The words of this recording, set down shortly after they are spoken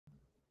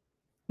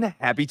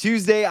Happy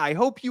Tuesday. I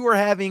hope you are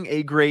having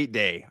a great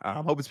day.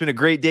 I hope it's been a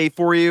great day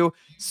for you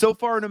so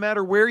far, no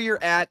matter where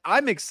you're at.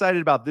 I'm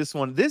excited about this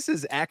one. This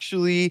is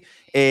actually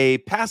a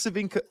passive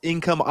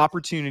income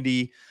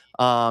opportunity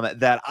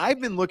that I've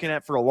been looking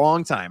at for a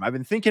long time. I've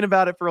been thinking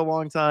about it for a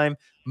long time.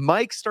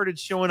 Mike started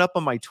showing up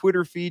on my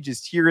Twitter feed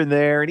just here and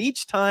there. And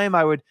each time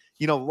I would,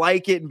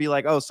 like it and be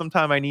like, oh,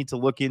 sometime I need to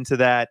look into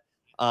that.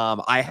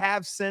 I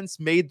have since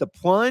made the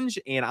plunge,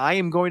 and I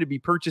am going to be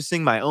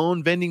purchasing my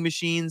own vending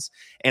machines,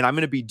 and I'm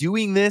going to be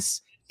doing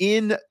this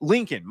in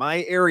Lincoln,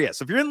 my area.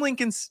 So if you're in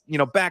Lincoln,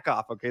 back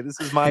off. Okay, this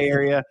is my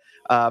area,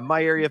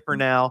 for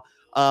now.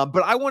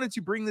 But I wanted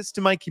to bring this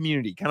to my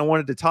community. Kind of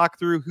wanted to talk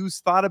through who's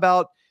thought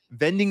about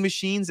vending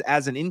machines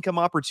as an income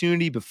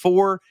opportunity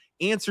before,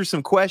 answer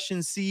some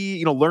questions,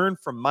 see, learn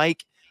from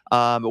Mike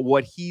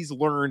what he's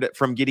learned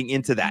from getting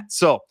into that.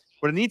 So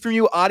what I need from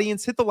you,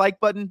 audience, hit the like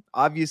button.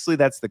 Obviously,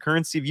 that's the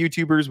currency of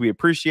YouTubers. We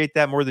appreciate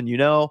that more than you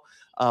know.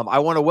 I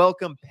want to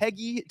welcome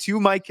Peggy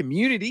to my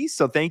community.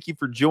 So thank you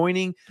for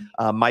joining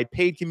my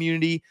paid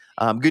community.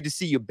 Good to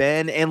see you,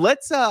 Ben. And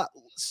let's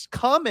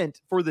comment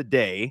for the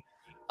day.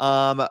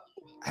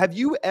 Have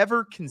you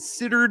ever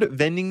considered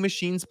vending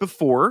machines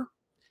before?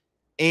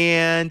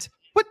 And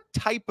what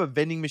type of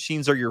vending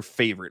machines are your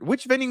favorite?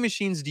 Which vending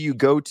machines do you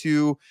go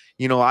to?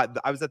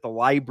 I was at the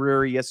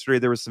library yesterday.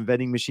 There was some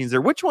vending machines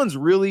there. Which ones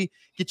really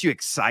get you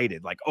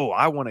excited? Like, oh,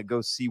 I want to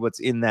go see what's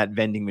in that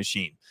vending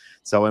machine.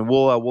 So, and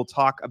we'll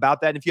talk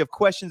about that. And if you have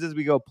questions as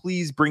we go,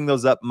 please bring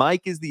those up.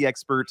 Mike is the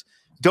expert.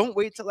 Don't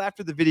wait till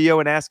after the video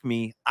and ask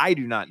me. I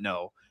do not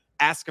know.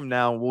 Ask him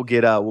now. We'll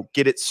get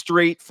it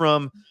straight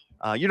from.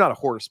 You're not a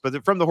horse,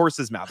 but from the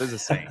horse's mouth is a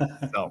saying.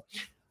 So.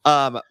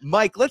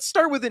 Mike, let's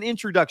start with an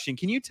introduction.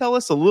 Can you tell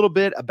us a little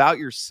bit about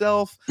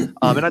yourself? And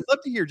I'd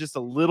love to hear just a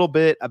little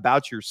bit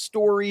about your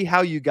story, how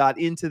you got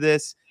into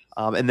this,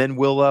 and then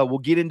we'll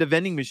get into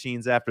vending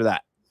machines after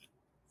that.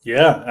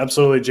 Yeah,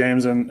 absolutely,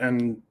 James,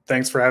 and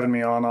thanks for having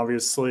me on.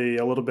 Obviously,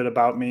 a little bit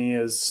about me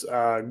is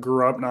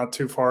grew up not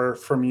too far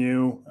from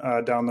you,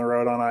 down the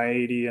road on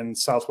I-80 in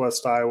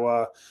Southwest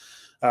Iowa,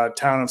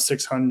 town of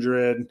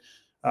 600.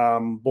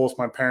 Both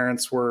my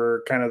parents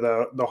were kind of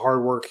the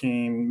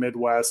hardworking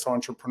Midwest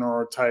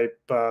entrepreneur type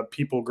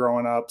people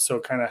growing up. So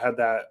kind of had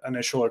that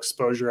initial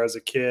exposure as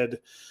a kid.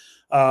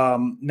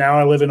 Now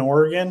I live in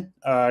Oregon.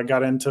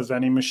 Got into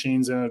vending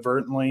machines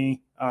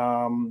inadvertently,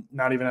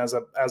 not even as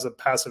a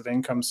passive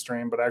income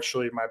stream, but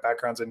actually my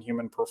background's in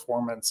human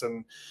performance.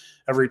 And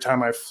every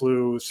time I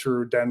flew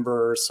through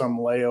Denver or some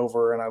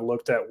layover and I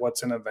looked at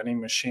what's in a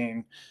vending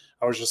machine,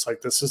 I was just like,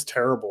 this is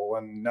terrible.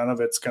 And none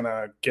of it's going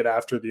to get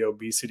after the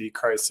obesity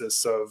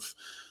crisis of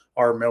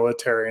our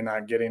military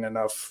not getting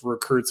enough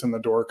recruits in the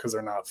door because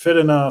they're not fit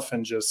enough,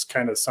 and just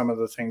kind of some of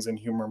the things in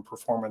human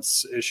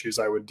performance issues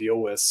I would deal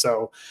with.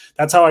 So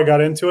that's how I got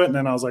into it. And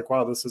then I was like,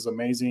 wow, this is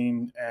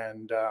amazing.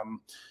 And,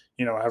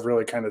 I've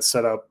really kind of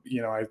set up,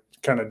 I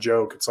kind of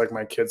joke, it's like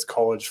my kid's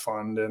college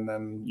fund. And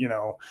then,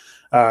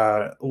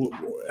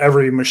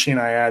 every machine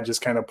I add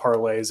just kind of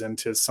parlays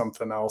into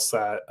something else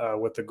that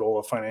with the goal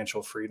of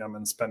financial freedom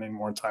and spending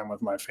more time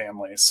with my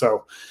family.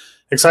 So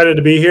excited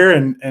to be here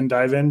and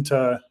dive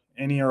into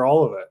any or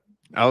all of it.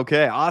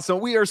 Okay, awesome.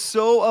 We are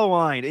so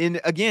aligned. And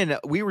again,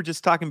 we were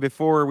just talking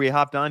before we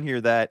hopped on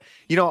here that,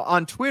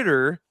 on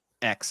Twitter,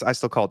 X, I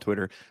still call it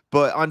Twitter,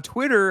 but on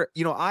Twitter,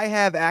 I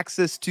have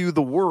access to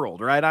the world,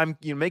 right? I'm,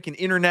 making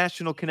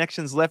international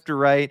connections left or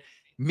right,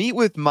 meet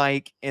with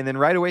Mike. And then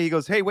right away he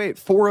goes, hey, wait,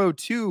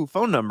 402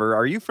 phone number.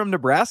 Are you from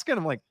Nebraska? And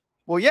I'm like,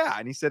 well, yeah.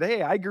 And he said,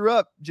 hey, I grew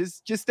up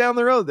just down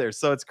the road there.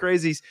 So it's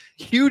crazy.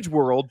 Huge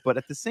world, but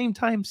at the same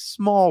time,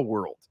 small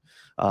world.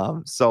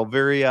 So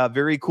very,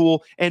 very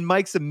cool. And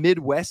Mike's a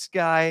Midwest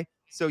guy.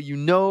 So,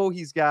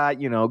 he's got,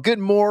 good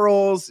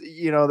morals.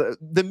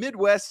 The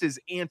Midwest is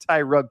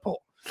anti-rug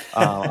pull.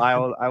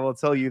 I will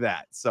tell you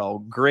that. So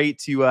great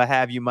to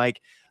have you, Mike.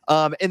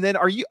 And then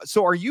are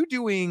you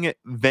doing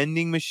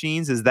vending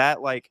machines? Is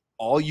that like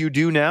all you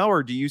do now,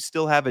 or do you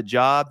still have a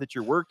job that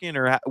you're working,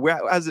 or how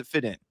does it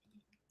fit in?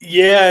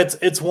 Yeah,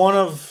 it's one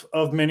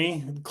of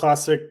many.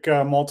 Classic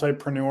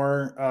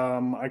multipreneur.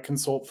 I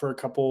consult for a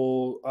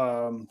couple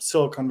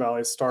Silicon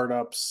Valley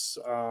startups,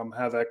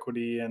 have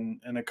equity in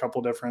a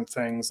couple different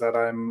things that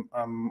I'm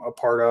a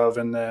part of,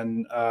 and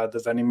then the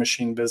vending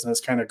machine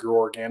business kind of grew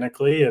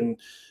organically, and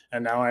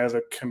now I have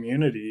a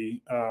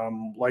community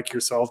like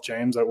yourself,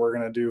 James, that we're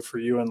going to do for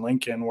you in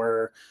Lincoln,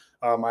 where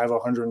I have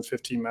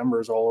 150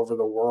 members all over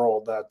the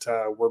world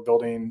that we're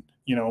building,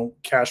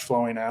 cash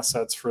flowing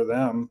assets for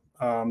them.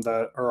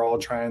 That are all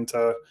trying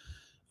to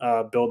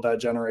build that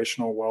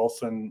generational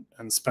wealth and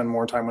spend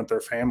more time with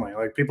their family.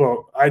 Like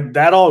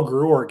that all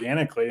grew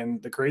organically.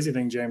 And the crazy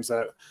thing, James,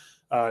 that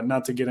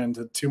not to get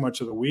into too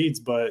much of the weeds,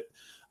 but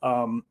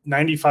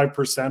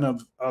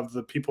 95% of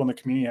the people in the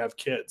community have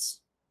kids.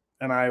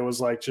 And I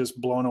was like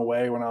just blown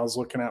away when I was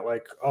looking at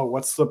like, oh,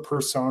 what's the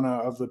persona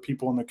of the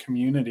people in the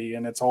community?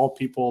 And it's all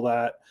people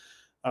that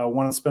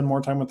want to spend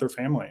more time with their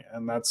family.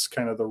 And that's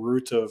kind of the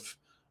root of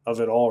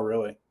it all,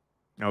 really.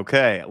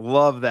 Okay,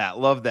 love that.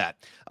 Love that.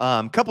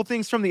 Couple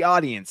things from the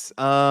audience.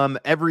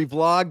 Every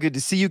vlog, good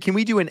to see you. Can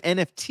we do an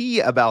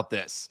NFT about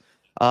this?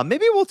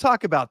 Maybe we'll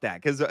talk about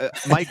that because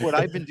Mike, what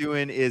I've been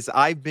doing is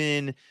I've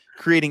been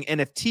creating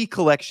NFT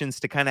collections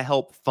to kind of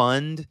help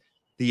fund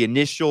the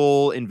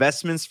initial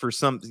investments for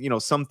some,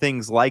 some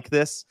things like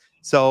this.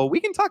 So we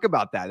can talk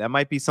about that. That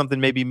might be something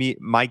maybe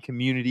my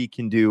community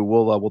can do.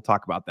 We'll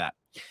talk about that.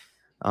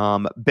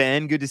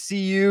 Ben, good to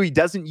see you. He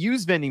doesn't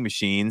use vending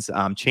machines.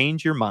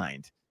 Change your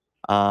mind.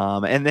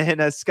 And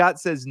then Scott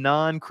says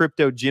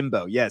non-crypto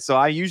Jimbo. Yeah, so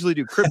I usually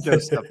do crypto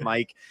stuff,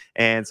 Mike.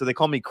 And so they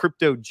call me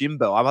Crypto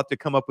Jimbo. I'm about to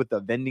come up with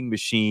a vending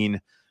machine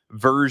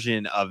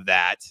version of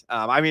that.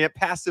 I mean, at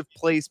Passive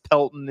Place,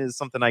 Pelton is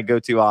something I go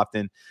to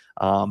often.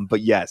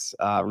 But yes,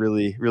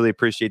 really, really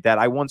appreciate that.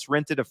 I once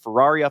rented a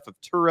Ferrari off of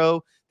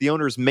Turo. The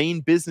owner's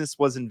main business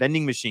was in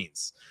vending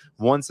machines.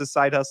 Once a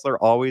side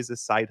hustler, always a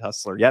side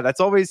hustler. Yeah, that's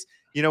always,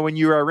 when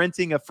you are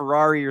renting a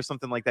Ferrari or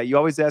something like that, you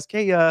always ask,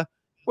 hey, by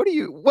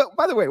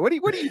the way, what do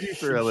you do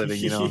for a living?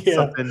 Yeah.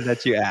 Something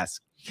that you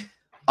ask. Yeah.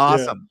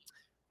 Awesome.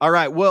 All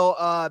right.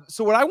 Well,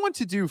 so what I want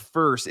to do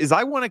first is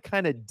I want to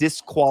kind of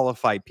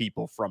disqualify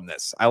people from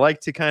this. I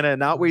like to kind of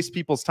not waste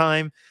people's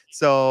time.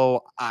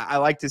 So I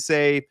like to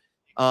say,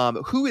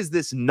 who is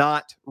this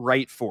not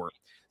right for?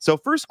 So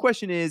first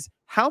question is,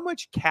 how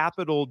much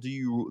capital do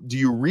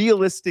you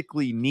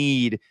realistically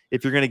need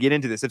if you're going to get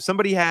into this? If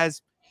somebody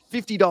has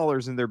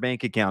 $50 in their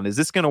bank account, is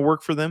this going to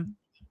work for them?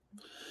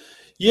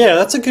 Yeah,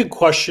 that's a good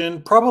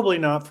question. Probably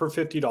not for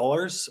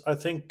 $50. I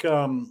think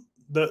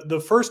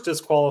the first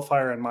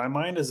disqualifier in my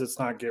mind is it's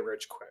not get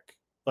rich quick.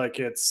 Like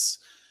it's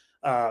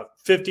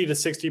 50 to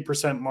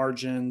 60%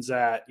 margins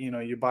at,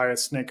 you buy a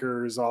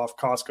Snickers off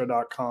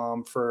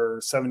Costco.com for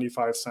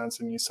 75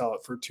 cents and you sell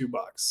it for $2.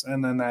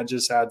 And then that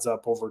just adds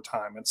up over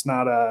time. It's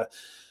not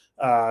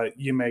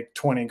you make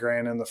 20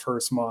 grand in the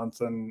first month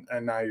and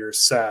now you're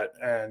set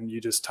and you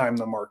just time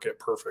the market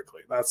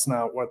perfectly. That's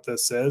not what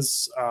this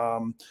is.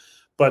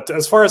 But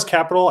as far as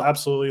capital,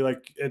 absolutely,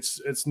 like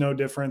it's no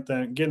different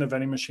than getting a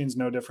vending machine is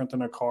no different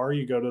than a car.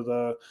 You go to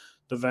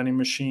the vending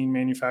machine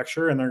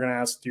manufacturer and they're going to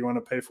ask, do you want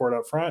to pay for it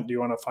up front? Do you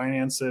want to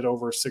finance it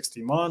over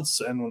 60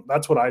 months? And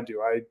that's what I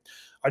do.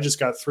 I just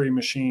got 3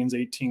 machines,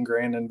 18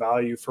 grand in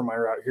value for my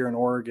route here in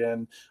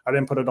Oregon. I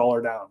didn't put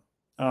 $1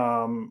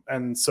 down.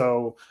 And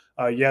so,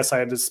 yes, I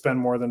had to spend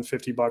more than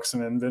 $50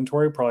 in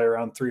inventory, probably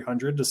around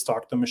 300 to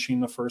stock the machine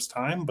the first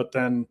time. But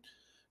then,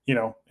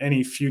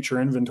 any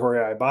future inventory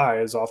I buy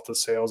is off the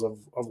sales of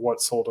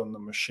what's sold in the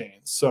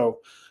machine. So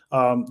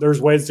there's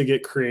ways to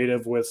get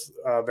creative with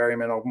very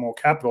minimal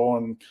capital.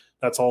 And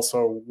that's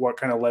also what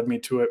kind of led me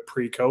to it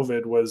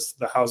pre-COVID was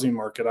the housing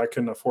market. I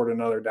couldn't afford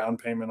another down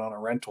payment on a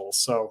rental.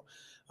 So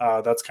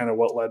that's kind of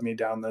what led me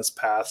down this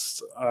path.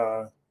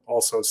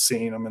 Also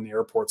seeing them in the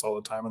airports all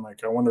the time. And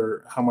like, I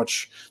wonder how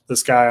much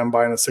this guy I'm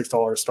buying a $6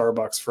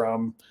 Starbucks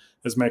from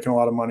is making a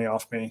lot of money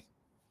off me.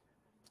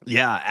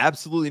 Yeah,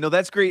 absolutely. No,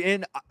 that's great.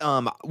 And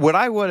what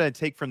I want to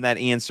take from that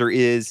answer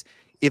is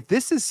if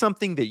this is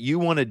something that you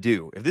want to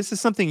do, if this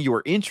is something you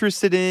are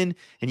interested in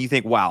and you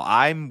think, wow,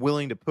 I'm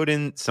willing to put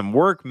in some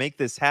work, make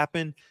this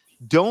happen,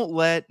 don't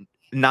let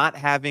not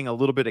having a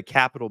little bit of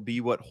capital be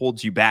what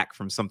holds you back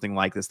from something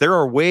like this. There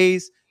are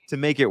ways to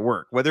make it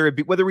work, whether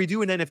we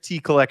do an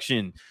NFT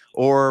collection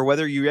or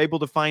whether you're able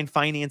to find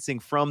financing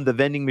from the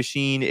vending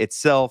machine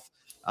itself.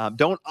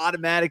 Don't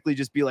automatically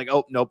just be like,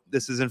 oh, nope,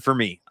 this isn't for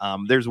me.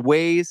 There's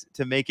ways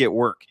to make it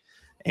work.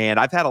 And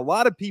I've had a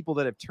lot of people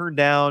that have turned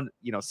down,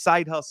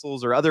 side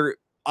hustles or other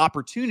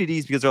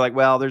opportunities because they're like,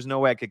 well, there's no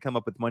way I could come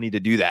up with money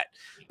to do that.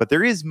 But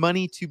there is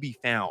money to be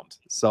found.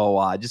 So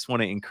I just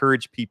want to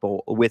encourage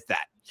people with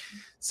that.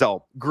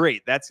 So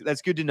great.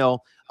 That's good to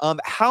know.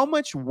 How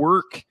much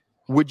work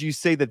would you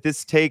say that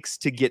this takes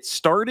to get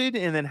started?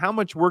 And then how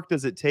much work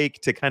does it take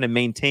to kind of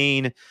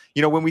maintain,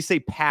 when we say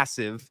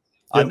passive,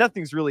 Yep.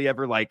 Nothing's really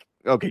ever like,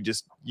 okay,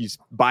 just you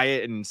buy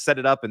it and set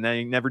it up and then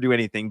you never do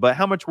anything. But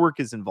how much work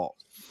is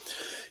involved?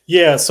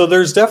 Yeah, so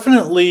there's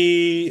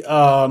definitely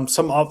some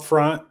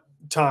upfront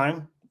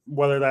time,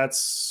 whether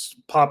that's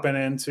popping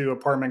into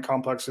apartment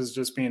complexes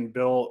just being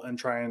built and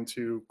trying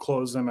to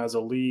close them as a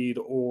lead,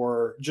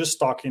 or just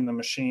stocking the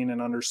machine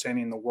and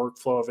understanding the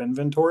workflow of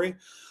inventory.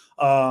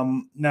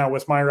 Now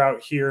with my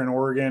route here in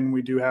Oregon,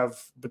 we do have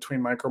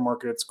between micro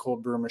markets,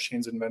 cold brew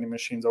machines and vending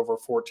machines, over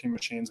 14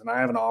 machines. And I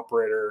have an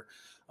operator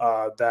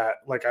that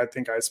like, I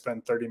think I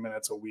spend 30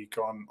 minutes a week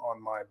on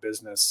my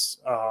business.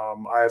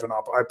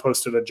 I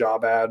posted a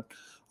job ad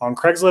on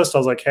Craigslist. I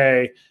was like,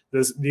 hey,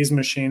 these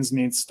machines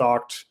need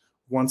stocked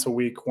once a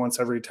week, once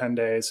every 10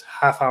 days,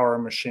 half-hour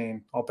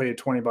machine. I'll pay you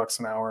 $20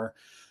 an hour.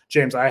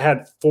 James, I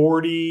had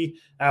 40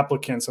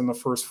 applicants in the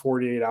first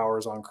 48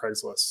 hours on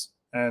Craigslist.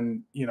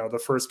 And,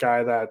 the first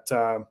guy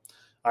that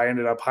I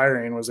ended up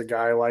hiring was a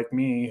guy like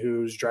me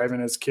who's driving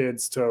his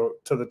kids to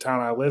the town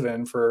I live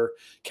in for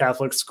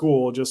Catholic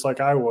school, just like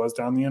I was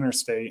down the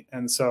interstate.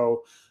 And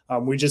so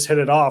we just hit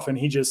it off, and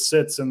he just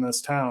sits in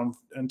this town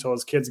until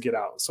his kids get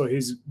out. So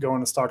he's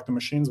going to stock the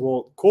machines.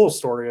 Well, cool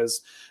story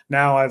is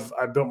now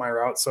I've built my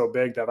route so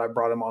big that I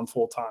brought him on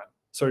full time.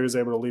 So he was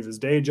able to leave his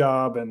day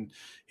job, and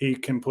he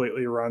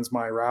completely runs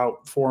my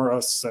route for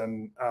us.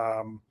 And,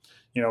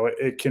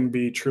 it can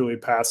be truly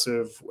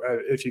passive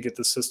if you get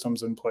the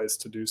systems in place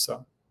to do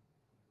so.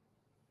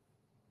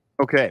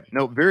 Okay.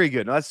 No, very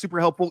good. No, that's super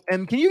helpful.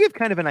 And can you give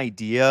kind of an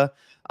idea?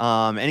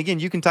 And again,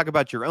 you can talk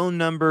about your own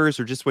numbers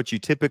or just what you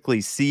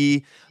typically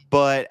see,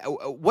 but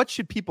what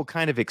should people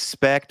kind of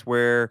expect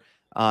where,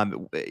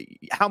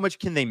 how much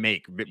can they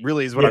make?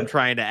 Really is what Yeah. I'm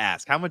trying to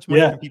ask. How much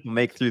money Yeah. can people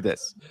make through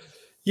this?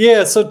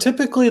 Yeah, so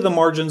typically the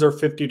margins are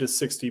 50 to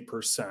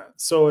 60%.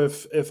 So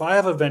if I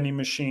have a vending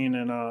machine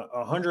in a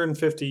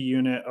 150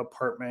 unit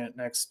apartment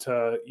next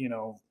to,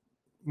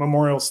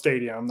 Memorial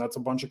Stadium, that's a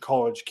bunch of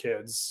college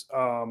kids.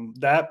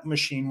 That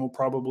machine will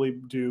probably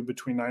do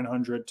between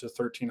 $900 to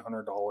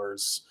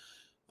 $1,300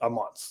 a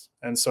month.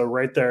 And so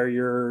right there,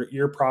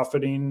 you're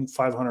profiting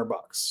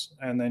 $500,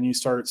 and then you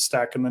start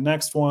stacking the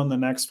next one, the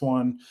next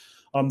one.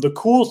 The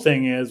cool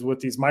thing is with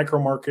these micro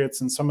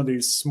markets and some of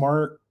these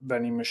smart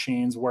vending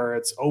machines where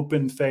it's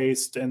open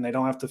faced and they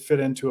don't have to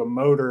fit into a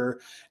motor.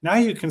 Now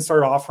you can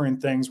start offering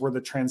things where the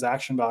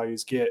transaction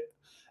values get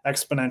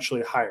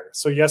exponentially higher.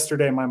 So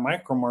yesterday, my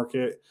micro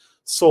market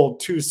sold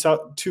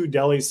two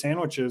deli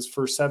sandwiches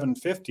for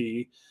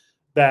 $7.50.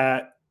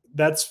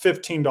 That's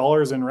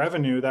 $15 in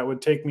revenue. That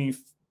would take me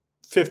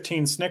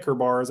 15 Snicker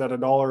bars at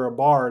 $1 a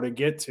bar to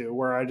get to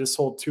where I just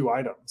sold 2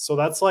 items. So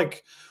that's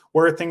like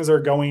where things are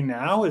going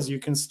now is you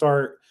can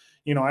start,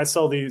 I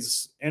sell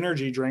these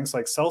energy drinks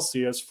like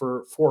Celsius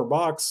for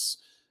 $4.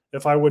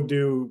 If I would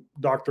do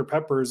Dr.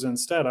 Peppers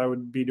instead, I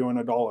would be doing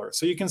 $1.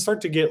 So you can start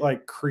to get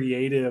like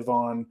creative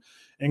on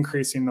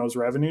increasing those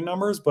revenue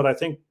numbers. But I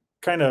think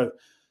kind of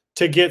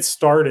to get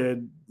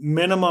started,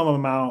 minimum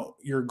amount,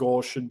 your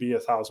goal should be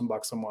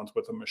 $1,000 a month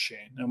with a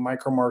machine. A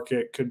micro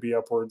market could be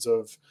upwards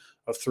of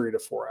 3 to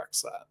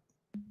 4x that.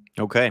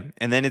 Okay.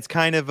 And then it's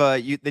kind of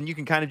then you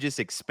can kind of just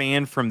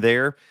expand from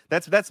there.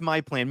 That's my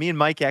plan. Me and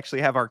Mike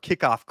actually have our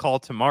kickoff call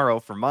tomorrow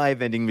for my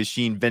vending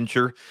machine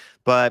venture.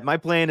 But my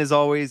plan is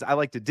always I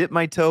like to dip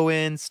my toe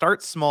in,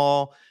 start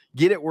small,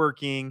 get it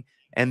working,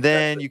 and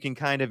then you can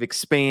kind of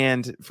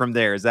expand from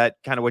there. Is that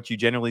kind of what you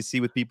generally see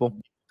with people?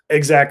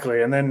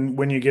 Exactly. And then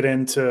when you get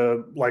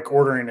into like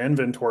ordering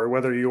inventory,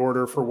 whether you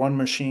order for 1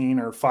 machine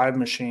or 5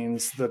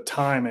 machines, the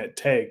time it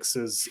takes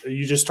is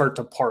you just start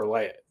to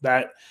parlay it.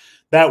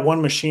 That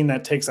 1 machine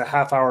that takes a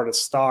half hour to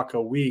stock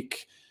a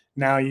week,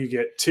 now you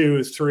get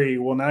 2, 3.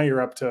 Well, now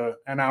you're up to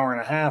an hour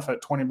and a half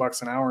at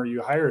 $20 an hour.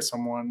 You hire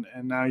someone,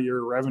 and now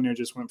your revenue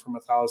just went from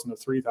 $1,000 to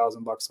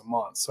 $3,000 a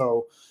month.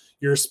 So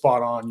you're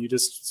spot on.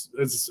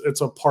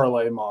 It's a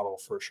parlay model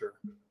for sure.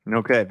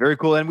 Okay, very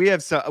cool. And we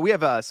have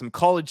some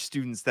college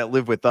students that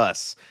live with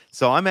us.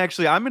 So I'm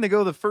going to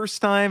go the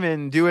first time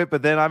and do it,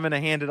 but then I'm going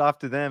to hand it off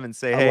to them and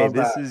say, "Hey,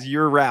 this is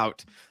your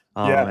route."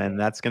 And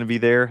that's going to be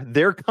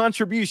their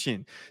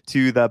contribution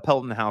to the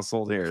Pelton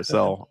household here.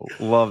 So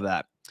love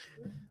that.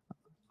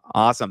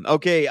 Awesome.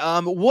 Okay.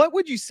 What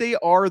would you say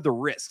are the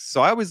risks?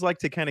 So I always like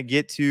to kind of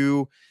get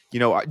to,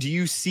 do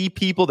you see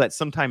people that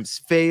sometimes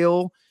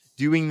fail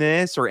doing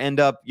this or end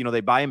up,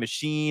 they buy a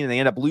machine and they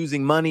end up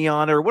losing money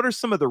on it? Or what are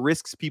some of the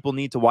risks people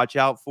need to watch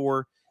out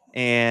for?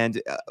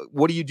 And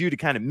what do you do to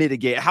kind of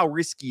mitigate? How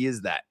risky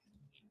is that?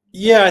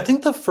 Yeah, I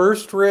think the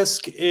first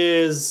risk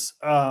is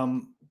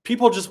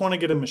people just want to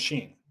get a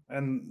machine.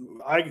 And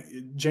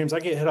James, I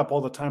get hit up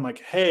all the time like,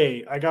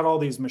 hey, I got all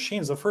these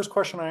machines. The first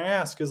question I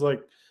ask is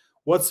like,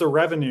 what's the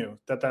revenue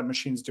that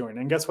machine's doing?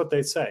 And guess what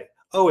they say?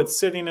 Oh, it's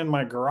sitting in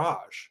my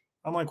garage.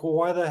 I'm like, well,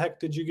 why the heck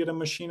did you get a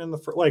machine in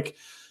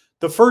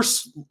the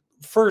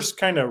first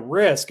kind of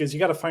risk is you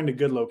got to find a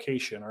good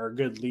location or a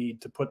good lead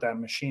to put that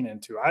machine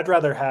into. I'd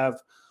rather have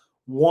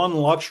 1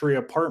 luxury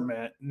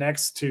apartment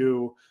next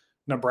to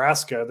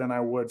Nebraska than I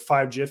would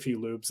 5 Jiffy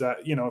Lubes. That,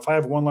 if I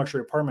have 1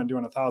 luxury apartment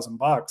doing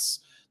 $1,000,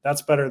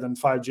 that's better than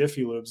 5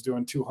 Jiffy Lubes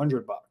doing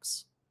 $200.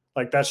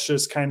 Like that's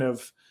just kind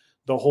of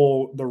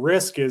the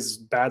risk is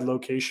bad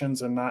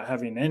locations and not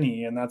having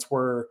any. And that's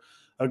where,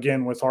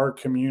 again, with our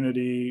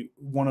community,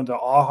 one of the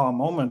aha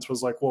moments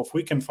was like, well, if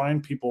we can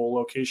find people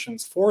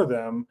locations for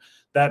them,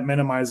 that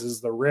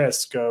minimizes the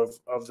risk of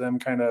them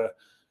kind of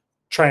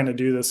trying to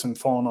do this and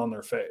falling on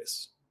their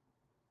face.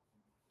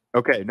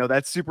 Okay, no,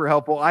 that's super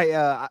helpful.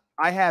 I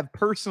have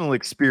personal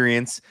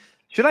experience.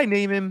 Should I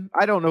name him?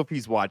 I don't know if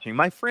he's watching.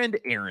 My friend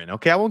Aaron.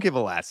 Okay, I won't give a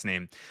last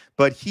name,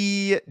 but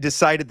he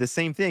decided the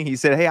same thing. He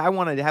said, "Hey, I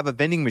wanted to have a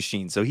vending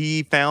machine." So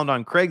he found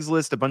on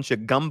Craigslist a bunch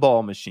of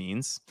gumball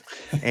machines,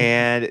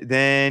 and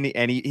then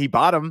he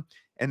bought them.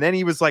 And then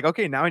he was like,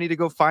 "Okay, now I need to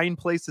go find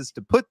places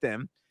to put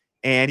them."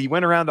 And he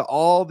went around to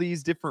all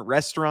these different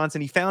restaurants,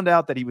 and he found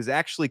out that he was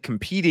actually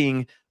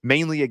competing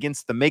mainly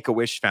against the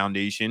Make-A-Wish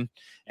Foundation.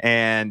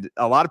 And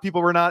a lot of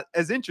people were not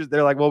as interested.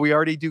 They're like, "Well, we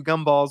already do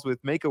gumballs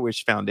with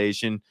Make-A-Wish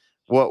Foundation.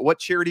 What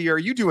charity are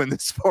you doing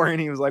this for?"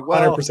 And he was like,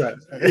 "Well, 100%.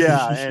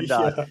 yeah."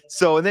 And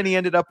so then he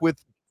ended up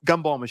with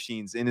gumball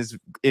machines in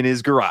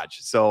his garage.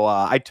 So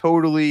I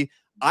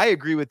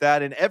agree with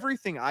that. And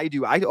everything I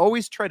do, I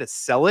always try to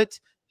sell it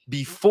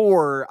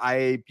before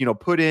I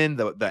put in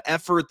the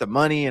effort, the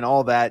money, and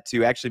all that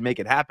to actually make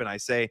it happen. I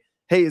say,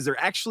 hey, is there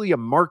actually a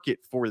market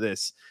for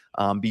this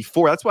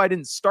before? That's why I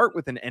didn't start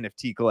with an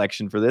NFT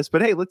collection for this,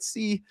 but hey, let's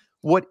see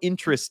what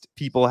interest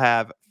people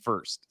have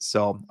first.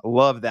 So I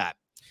love that.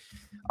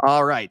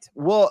 All right.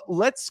 Well,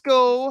 let's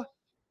go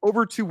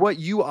over to what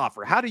you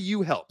offer. How do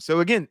you help?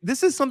 So again,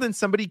 this is something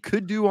somebody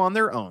could do on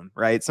their own,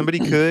 right? Somebody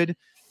could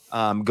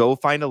go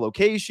find a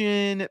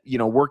location,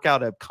 work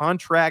out a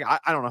contract.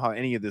 I don't know how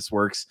any of this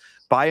works.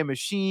 Buy a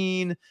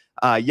machine,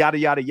 yada,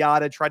 yada,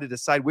 yada, try to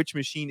decide which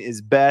machine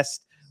is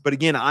best. But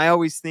again, I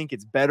always think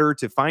it's better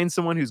to find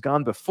someone who's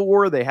gone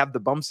before. They have the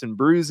bumps and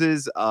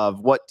bruises of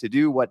what to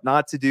do, what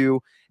not to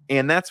do.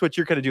 And that's what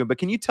you're kind of doing. But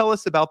can you tell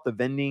us about the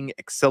Vending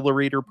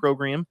Accelerator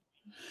program?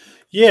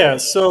 Yeah,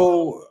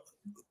 so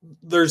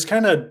there's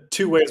kind of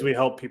two ways we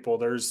help people.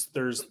 There's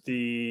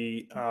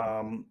the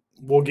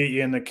we'll get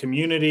you in the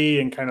community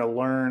and kind of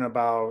learn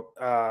about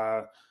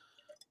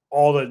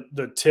all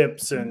the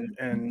tips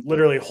and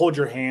literally hold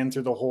your hand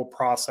through the whole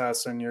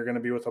process. And you're going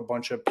to be with a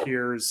bunch of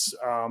peers,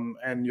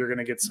 and you're going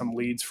to get some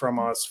leads from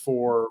us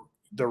for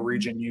the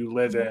region you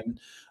live in.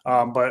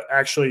 But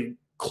actually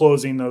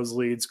closing those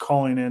leads,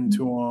 calling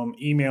into them,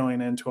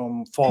 emailing into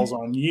them falls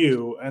on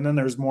you. And then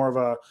there's more of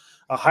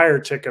a higher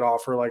ticket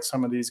offer, like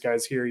some of these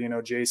guys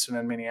here, Jason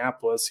in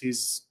Minneapolis,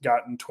 he's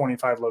gotten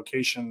 25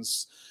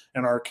 locations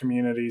in our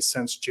community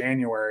since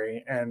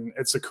January. And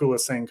it's the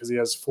coolest thing because he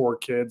has 4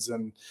 kids,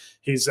 and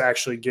he's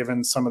actually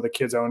given some of the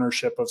kids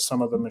ownership of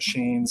some of the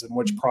machines and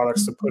which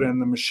products to put in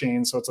the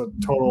machine. So it's a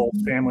total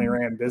family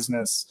ran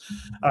business.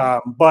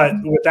 But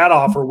with that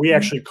offer, we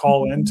actually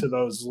call into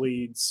those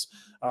leads.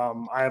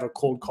 I have a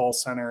cold call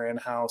center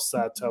in-house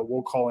that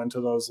will call into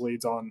those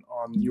leads on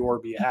your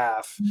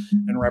behalf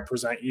and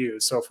represent you.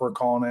 So if we're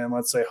calling in,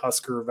 let's say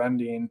Husker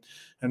Vending,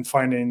 and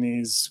finding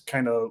these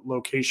kind of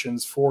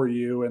locations for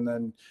you, and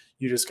then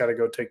you just got to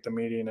go take the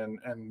meeting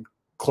and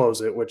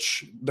close it,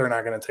 which they're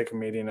not going to take a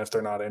meeting if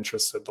they're not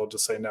interested. They'll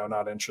just say, no,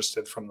 not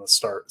interested from the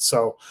start.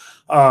 So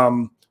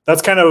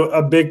that's kind of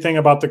a big thing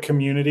about the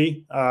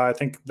community. I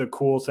think the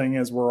cool thing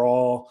is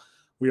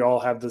we all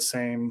have the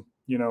same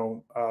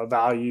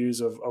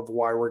values of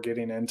why we're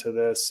getting into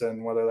this,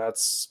 and whether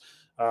that's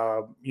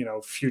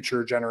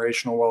future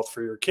generational wealth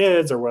for your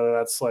kids, or whether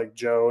that's like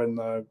Joe and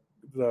the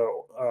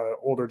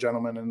older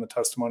gentleman in the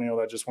testimonial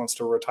that just wants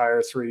to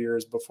retire 3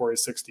 years before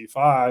he's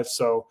 65.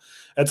 So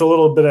it's a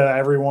little bit of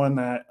everyone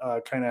that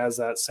kind of has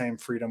that same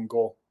freedom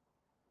goal.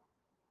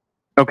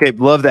 Okay,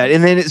 love that.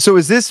 And then, so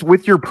is this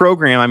with your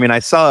program? I mean, I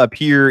saw up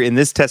here in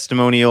this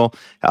testimonial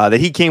that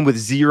he came with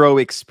 0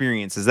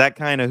 experience. Is that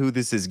kind of who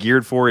this is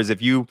geared for? Is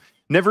if you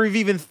never have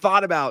even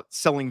thought about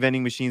selling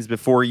vending machines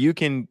before, you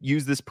can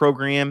use this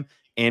program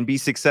and be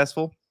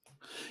successful?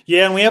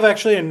 Yeah, and we have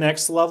actually a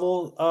next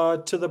level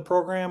to the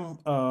program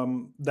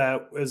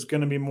that is going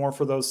to be more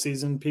for those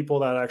seasoned people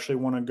that actually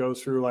want to go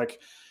through,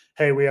 like,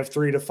 hey, we have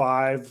 3 to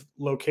 5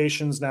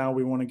 locations now,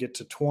 we want to get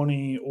to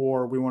 20,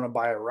 or we want to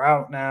buy a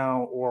route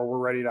now, or we're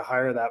ready to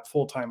hire that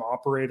full-time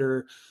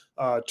operator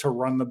to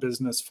run the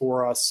business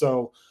for us.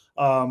 So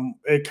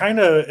it kind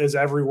of is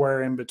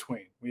everywhere in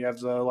between. We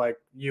have like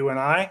you and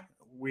I,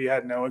 we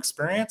had no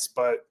experience,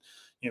 but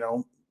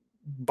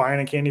buying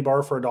a candy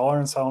bar for $1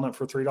 and selling it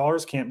for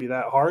 $3 can't be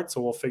that hard.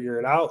 So we'll figure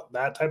it out,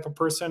 that type of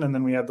person. And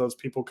then we have those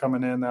people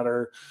coming in that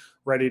are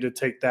ready to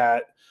take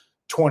that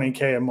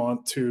 $20K a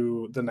month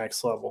to the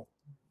next level.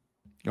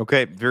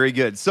 Okay, very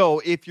good.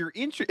 So if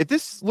if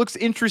this looks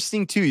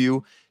interesting to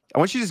you, I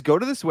want you to just go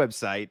to this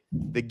website.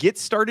 The Get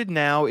Started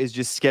Now is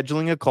just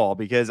scheduling a call,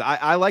 because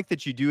I like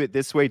that you do it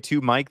this way too,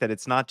 Mike, that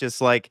it's not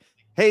just like,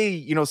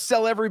 hey,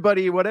 sell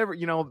everybody, whatever,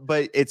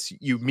 but it's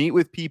you meet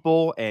with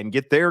people and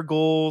get their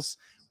goals,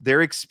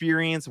 their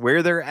experience,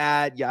 where they're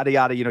at, yada,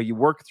 yada. You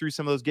work through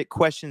some of those, get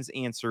questions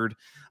answered.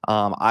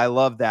 I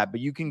love that.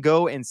 But you can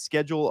go and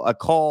schedule a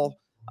call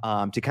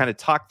to kind of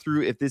talk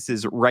through if this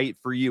is right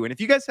for you. And if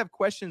you guys have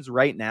questions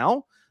right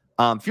now,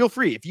 feel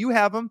free. If you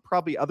have them,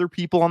 probably other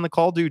people on the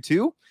call do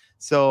too.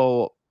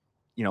 So,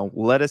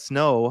 let us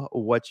know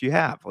what you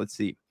have. Let's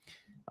see.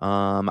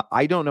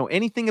 I don't know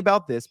anything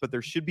about this, but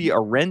there should be a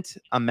rent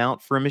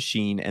amount for a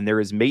machine, and there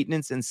is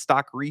maintenance and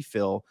stock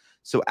refill.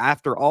 So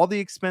after all the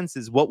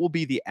expenses, what will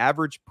be the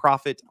average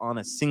profit on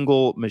a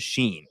single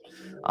machine?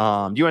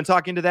 Do you want to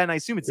talk into that? And I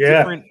assume it's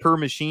different per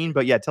machine,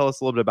 but yeah, tell us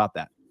a little bit about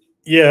that.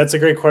 Yeah, that's a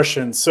great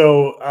question.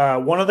 So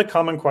one of the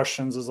common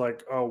questions is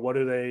like, oh,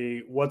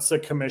 what's the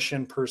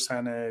commission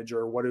percentage,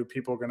 or what are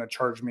people going to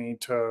charge me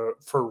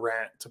for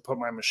rent to put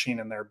my machine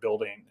in their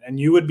building? And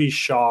you would be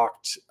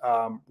shocked.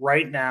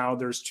 Right now,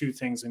 there's 2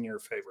 things in your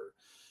favor.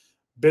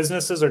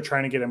 Businesses are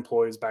trying to get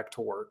employees back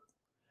to work,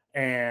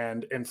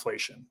 and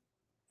inflation.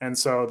 And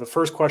so the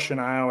first question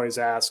I always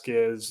ask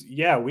is,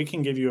 yeah, we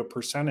can give you a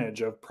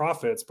percentage of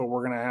profits, but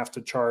we're going to have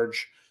to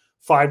charge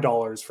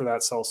 $5 for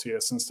that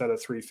Celsius instead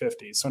of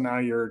 $3.50. So now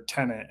your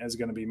tenant is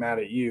going to be mad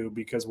at you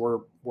because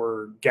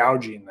we're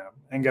gouging them.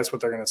 And guess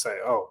what they're going to say?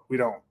 Oh, we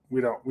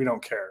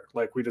don't care.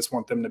 Like, we just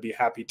want them to be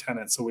happy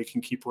tenants so we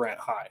can keep rent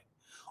high.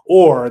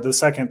 Or the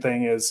second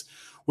thing is,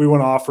 we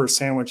want to offer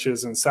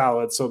sandwiches and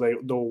salads, so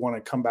they'll want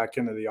to come back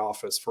into the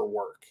office for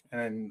work.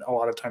 And a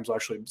lot of times we'll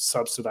actually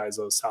subsidize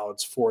those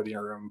salads for the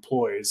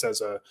employees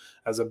as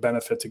a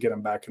benefit to get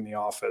them back in the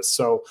office.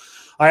 So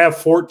I have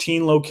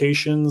 14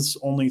 locations,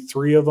 only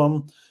 3 of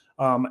them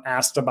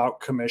asked about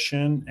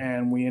commission,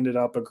 and we ended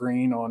up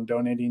agreeing on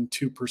donating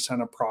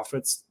 2% of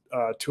profits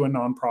to a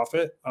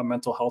nonprofit, a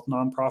mental health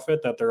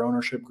nonprofit that their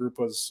ownership group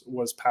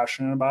was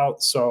passionate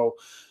about. So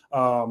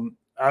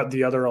at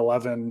the other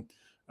 11,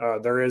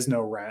 there is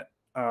no rent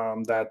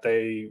that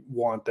they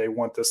want. They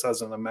want this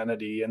as an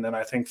amenity. And then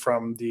I think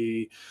from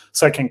the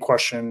second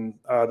question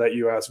that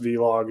you asked,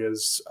 Vlog,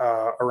 is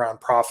around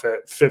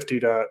profit,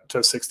 50 to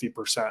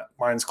 60%.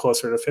 Mine's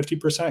closer to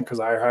 50% because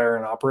I hire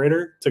an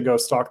operator to go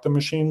stock the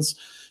machines.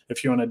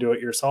 If you want to do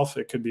it yourself,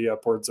 it could be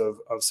upwards of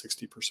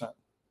 60%.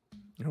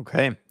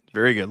 Okay.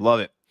 Very good. Love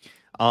it.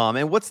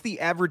 And what's the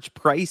average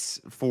price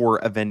for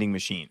a vending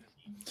machine?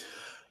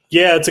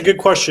 Yeah, it's a good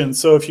question.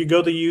 So if you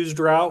go the used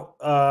route,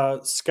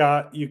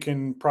 Scott, you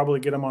can probably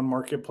get them on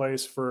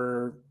Marketplace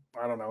for,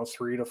 I don't know,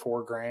 $3 to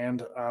 $4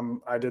 grand.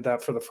 I did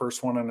that for the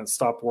first one and it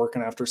stopped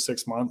working after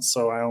 6 months.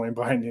 So I only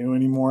buy new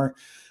anymore.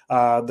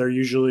 They're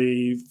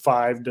usually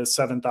 $5,000 to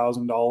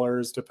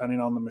 $7,000 depending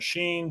on the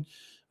machine.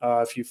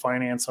 If you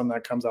finance them,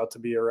 that comes out to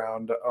be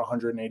around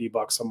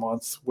 $180 a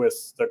month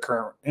with the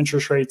current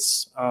interest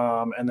rates.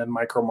 And then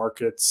micro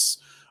markets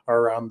are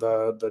around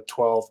the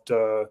 12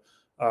 to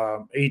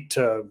 8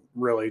 to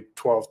really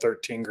 12,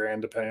 13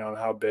 grand, depending on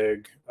how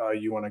big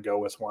you want to go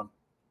with one.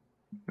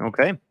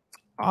 Okay.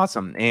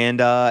 Awesome.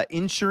 And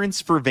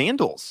insurance for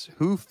vandals.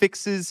 Who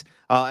fixes,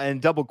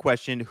 and double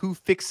question, who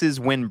fixes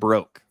when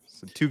broke?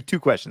 So two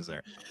questions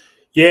there.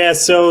 Yeah,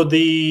 so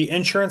the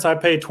insurance, I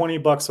pay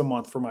 $20 a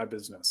month for my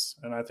business,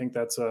 and I think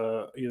that's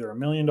either $1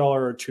 million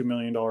or $2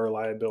 million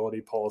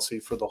liability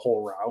policy for the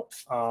whole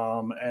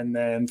route. And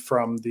then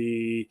from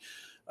the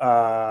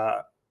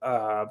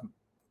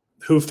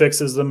who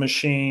fixes the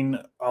machine,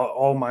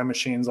 all my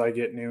machines I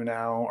get new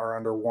now are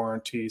under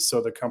warranty. So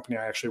the company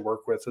I actually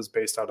work with is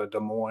based out of Des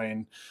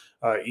Moines,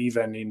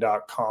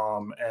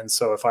 evending.com. And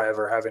so if I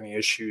ever have any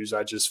issues,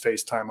 I just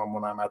FaceTime them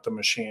when I'm at the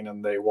machine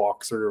and they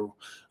walk through.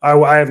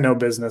 I have no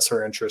business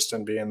or interest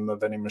in being the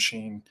vending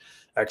machine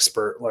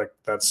expert. Like,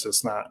 that's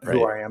just not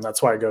who I am.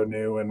 That's why I go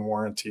new and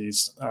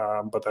warranties.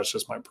 But that's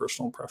just my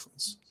personal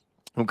preference.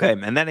 Okay.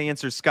 And that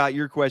answers, Scott,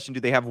 your question. Do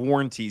they have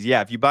warranties?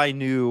 Yeah. If you buy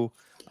new,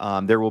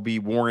 there will be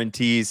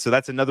warranties. So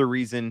that's another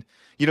reason,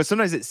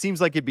 sometimes it seems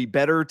like it'd be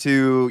better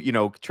to,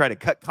 try to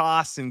cut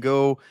costs and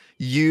go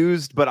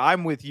used. But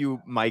I'm with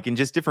you, Mike, and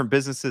just different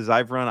businesses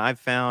I've run, I've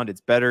found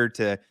it's better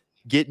to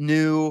get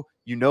new.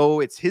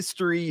 It's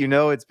history,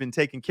 it's been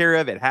taken care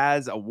of. It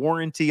has a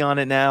warranty on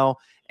it now.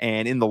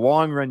 And in the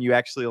long run, you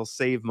actually will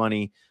save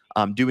money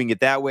doing it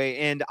that way.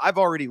 And I've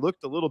already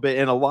looked a little bit,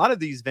 and a lot of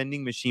these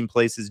vending machine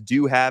places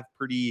do have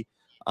pretty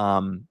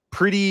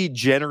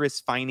generous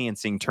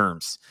financing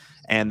terms.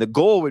 And the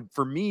goal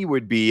for me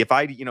would be, if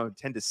I,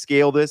 tend to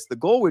scale this, the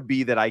goal would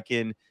be that I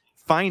can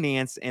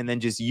finance and then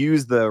just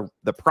use the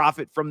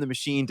profit from the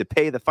machine to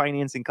pay the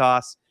financing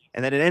costs.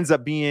 And then it ends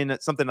up being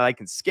something that I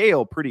can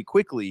scale pretty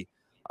quickly,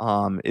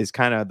 is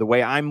kind of the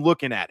way I'm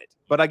looking at it.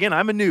 But again,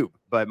 I'm a noob.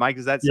 But Mike,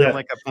 does that sound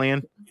like a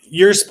plan?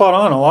 You're spot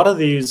on. A lot of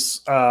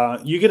these,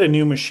 you get a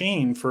new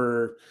machine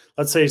for,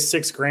 let's say,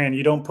 $6 grand.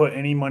 You don't put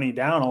any money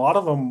down. A lot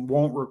of them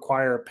won't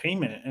require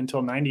payment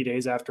until 90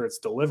 days after it's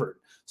delivered.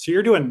 So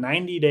you're doing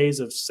 90 days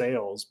of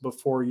sales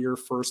before your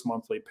first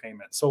monthly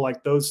payment. So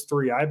like those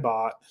 3 I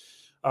bought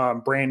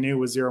brand new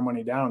with 0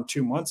 money down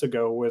 2 months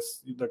ago, with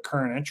the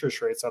current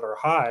interest rates that are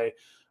high,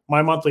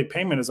 my monthly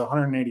payment is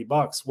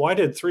 $180. Well, I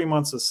did 3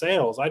 months of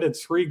sales. I did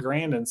 $3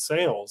 grand in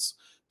sales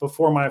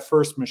before my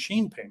first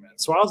machine payment.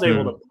 So I was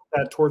able to put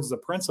that towards the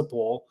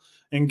principal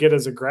and get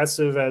as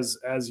aggressive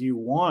as you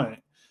want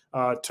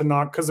to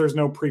not, because there's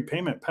no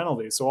prepayment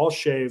penalty. So I'll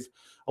shave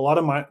a lot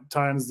of my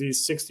times,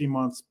 these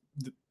 60-month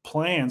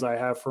plans I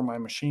have for my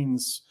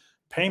machines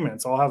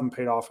payments, I'll have them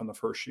paid off in the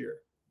first year.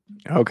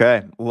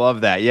 Okay. Love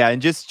that. Yeah.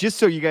 And just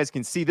so you guys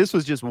can see, this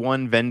was just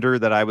one vendor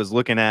that I was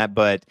looking at,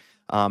 but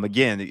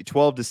again,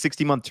 12 to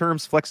 60-month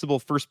terms, flexible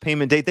first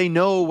payment date. They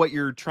know what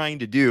you're trying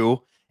to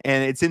do,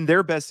 and it's in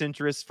their best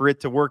interest for it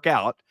to work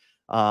out.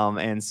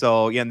 And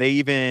so, yeah,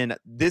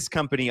 this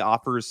company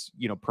offers,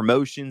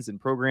 promotions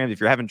and programs. If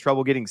you're having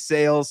trouble getting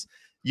sales,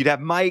 you'd have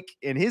Mike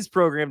and his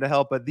program to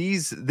help. But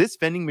this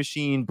vending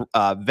machine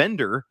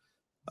vendor,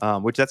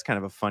 which that's kind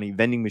of a funny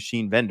vending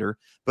machine vendor,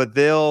 but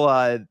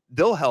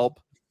they'll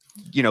help,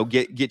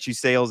 get you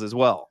sales as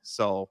well.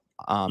 So,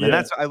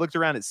 and I looked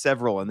around at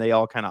several, and they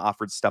all kind of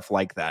offered stuff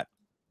like that.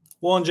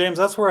 Well, and James,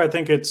 that's where I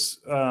think it's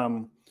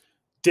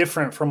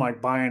different from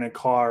like buying a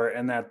car,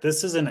 and that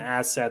this is an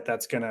asset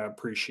that's going to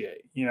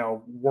appreciate.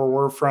 Where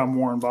we're from,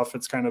 Warren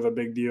Buffett's kind of a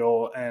big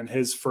deal, and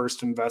his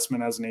first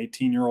investment as an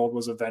 18-year-old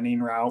was a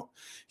vending route.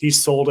 He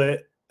sold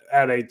it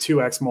at a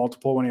 2x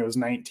multiple when he was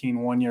 19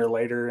 1 year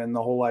later, and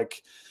the whole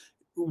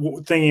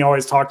thing he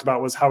always talked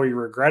about was how he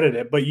regretted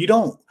it. But you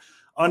don't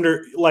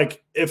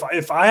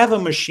if I have a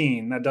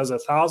machine that does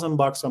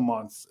 $1,000 a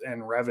month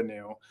in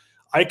revenue,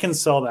 I can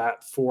sell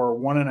that for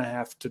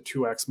 1.5 to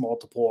 2x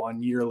multiple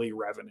on yearly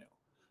revenue.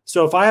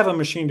 So if I have a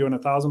machine doing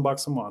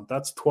 $1,000 a month,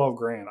 that's 12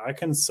 grand. I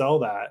can sell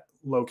that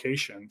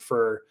location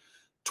for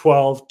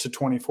 12 to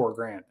 24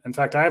 grand. In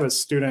fact, I have a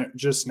student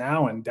just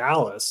now in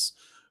Dallas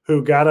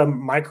who got a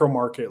micro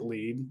market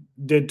lead,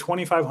 did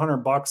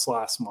 $2,500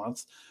 last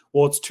month.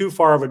 Well, it's too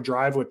far of a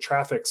drive with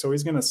traffic, so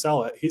he's going to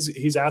sell it.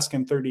 He's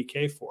asking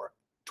 30K for it.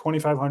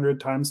 2,500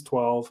 times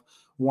 12,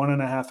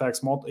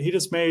 1.5x multiple. He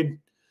just made,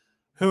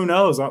 who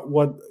knows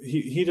what,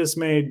 he just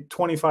made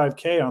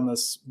 25K on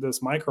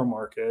this micro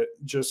market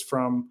just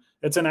from,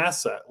 it's an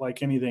asset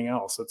like anything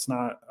else. It's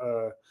not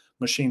a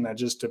machine that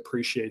just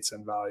depreciates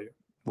in value.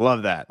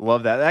 Love that.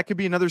 Love that. That could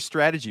be another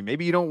strategy.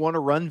 Maybe you don't want to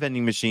run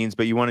vending machines,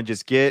 but you want to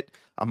just get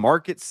a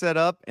market set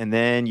up and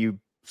then you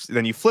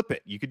flip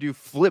it. You could do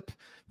flip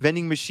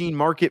vending machine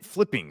market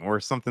flipping or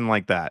something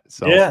like that.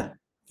 So yeah.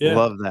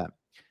 Love that.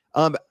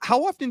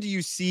 How often do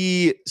you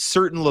see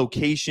certain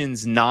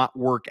locations not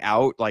work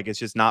out? Like it's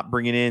just not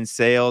bringing in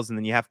sales and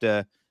then you have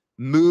to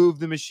move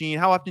the machine.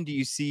 How often do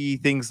you see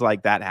things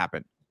like that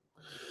happen?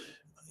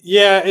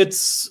 Yeah,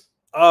 it's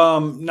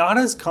not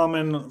as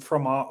common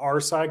from our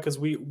side because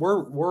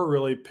we're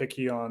really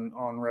picky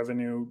on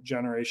revenue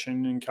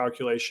generation and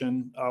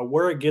calculation.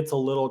 Where it gets a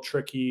little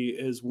tricky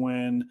is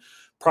when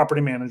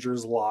property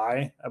managers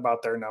lie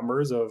about their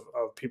numbers of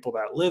people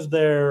that live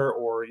there,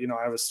 or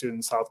I have a student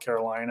in South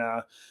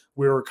Carolina.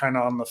 We were kind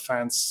of on the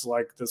fence,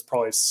 like this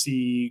probably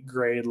C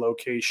grade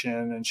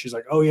location, and she's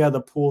like, "Oh yeah,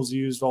 the pool's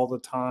used all the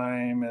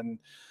time," and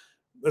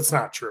that's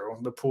not true.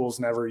 The pool's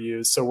never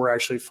used. So we're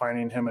actually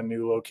finding him a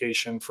new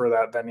location for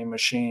that vending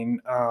machine.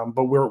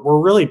 But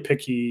we're really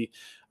picky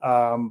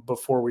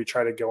before we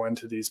try to go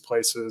into these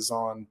places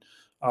on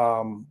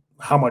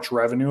how much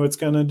revenue it's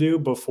going to do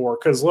before.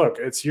 Because look,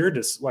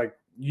 it's like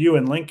you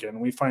in Lincoln,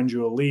 we find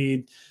you a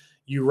lead,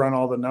 you run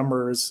all the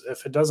numbers.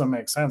 If it doesn't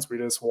make sense, we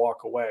just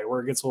walk away.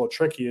 Where it gets a little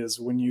tricky is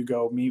when you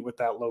go meet with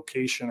that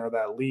location or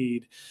that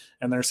lead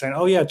and they're saying,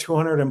 "Oh yeah,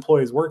 200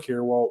 employees work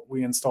here." Well,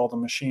 we installed a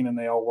machine and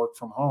they all work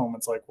from home.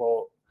 It's like,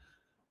 well,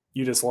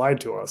 you just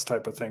lied to us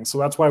type of thing. So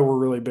that's why we're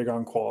really big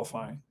on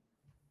qualifying.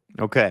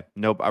 Okay.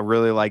 Nope. I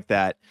really like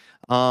that.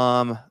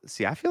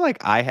 See, I feel like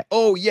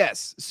oh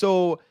yes.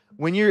 So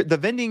when you're the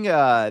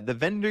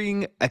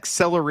vending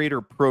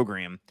accelerator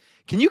program,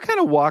 can you kind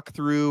of walk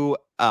through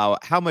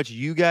how much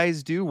you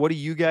guys do? What do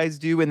you guys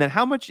do? And then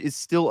how much is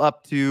still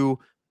up to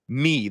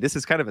me? This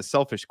is kind of a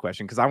selfish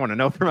question because I want to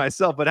know for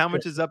myself, but how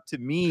much is up to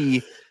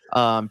me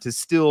to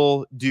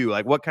still do?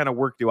 Like what kind of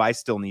work do I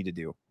still need to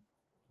do?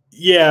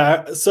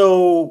 Yeah.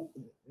 So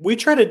we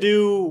try to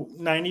do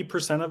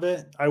 90% of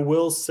it. I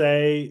will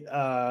say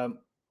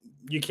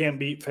you can't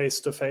beat face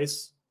to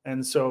face.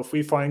 And so if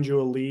we find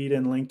you a lead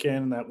in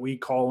Lincoln that we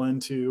call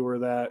into or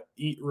that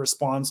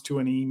responds to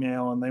an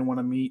email and they want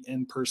to meet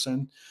in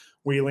person,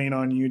 we lean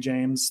on you,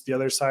 James. The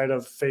other side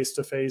of face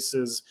to face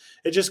is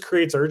it just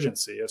creates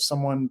urgency. If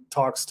someone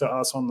talks to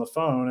us on the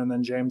phone and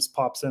then James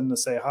pops in to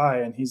say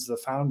hi and he's the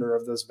founder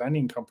of this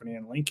vending company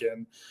in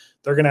Lincoln,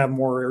 they're going to have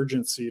more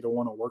urgency to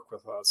want to work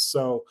with us.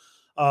 So,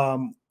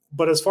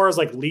 but as far as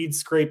like lead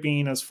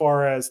scraping, as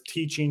far as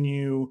teaching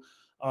you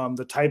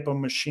the type of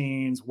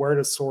machines, where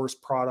to source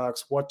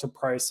products, what to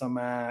price them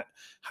at,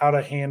 how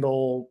to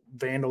handle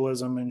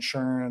vandalism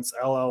insurance,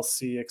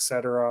 LLC, et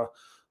cetera.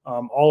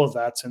 All of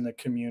that's in the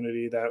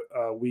community that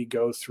we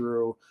go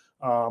through.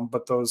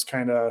 But those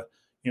kind of,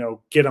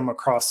 get them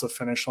across the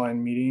finish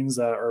line meetings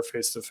that are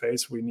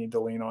face-to-face, we need to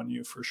lean on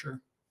you for sure.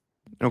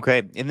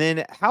 Okay. And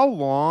then how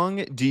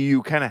long do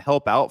you kind of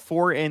help out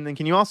for? And then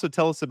can you also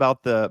tell us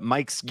about the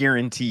Mike's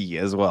guarantee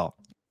as well?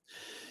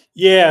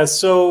 Yeah.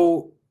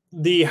 So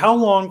the how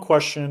long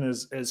question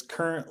is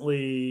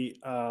currently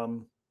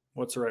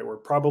what's the right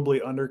word?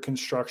 Probably under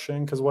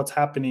construction, because what's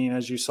happening,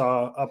 as you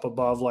saw up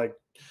above, like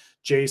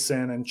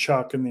Jason and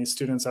Chuck and these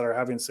students that are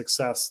having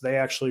success, they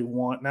actually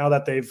want, now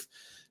that they've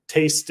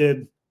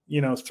tasted 3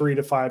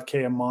 to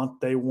 5K a month,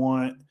 they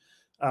want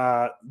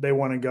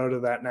to go to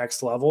that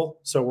next level.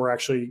 So we're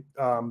actually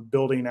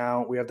building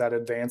out. We have that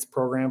advanced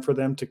program for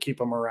them to keep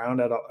them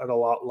around at a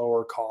lot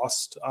lower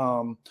cost,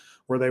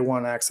 where they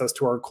want access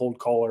to our cold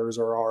callers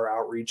or our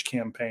outreach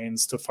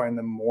campaigns to find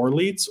them more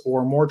leads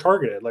or more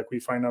targeted. Like we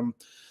find them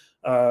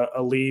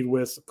a lead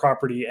with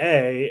property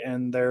A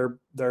and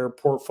their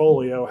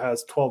portfolio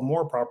has 12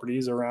 more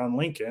properties around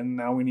Lincoln.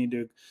 Now we need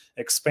to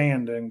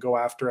expand and go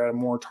after a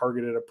more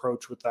targeted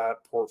approach with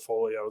that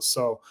portfolio.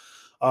 So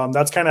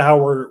that's kind of how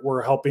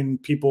we're helping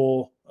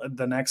people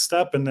the next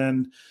step. And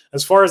then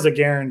as far as the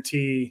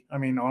guarantee, I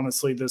mean,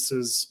 honestly, this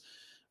is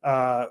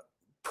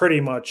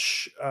pretty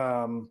much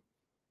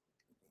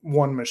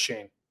one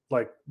machine.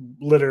 Like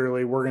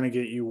literally, we're going to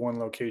get you one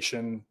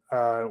location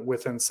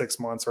within 6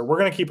 months, or we're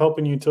going to keep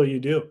helping you until you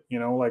do.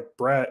 Like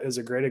Brett is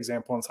a great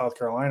example in South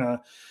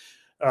Carolina.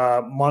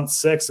 Month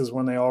 6 is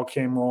when they all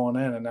came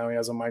rolling in, and now he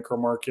has a micro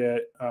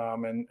market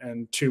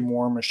and 2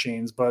 more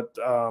machines. But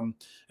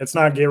it's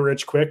not get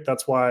rich quick.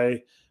 That's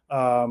why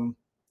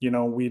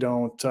we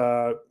don't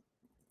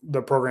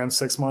the program's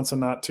 6 months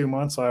and not 2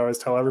 months. I always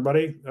tell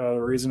everybody the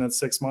reason it's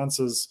 6 months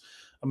is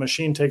a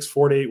machine takes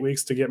 4 to 8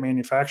 weeks to get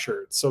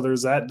manufactured. So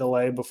there's that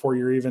delay before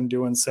you're even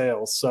doing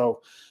sales.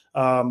 So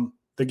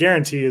the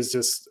guarantee is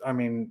just, I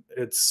mean,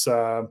 it's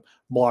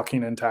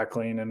blocking and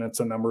tackling, and it's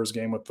a numbers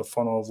game with the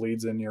funnel of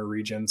leads in your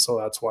region. So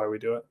that's why we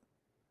do it.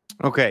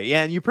 Okay,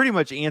 yeah, and you pretty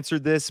much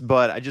answered this,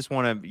 but I just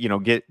want to,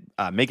 get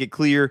make it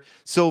clear.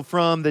 So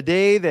from the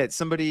day that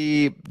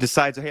somebody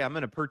decides, hey, I'm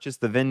going to purchase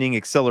the vending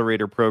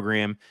accelerator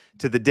program,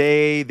 to the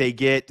day they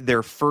get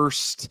their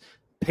first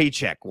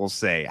paycheck, we'll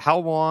say, how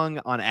long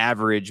on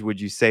average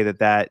would you say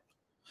that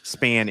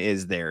span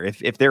is there?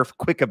 If they're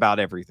quick about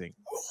everything,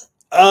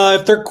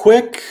 if they're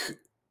quick,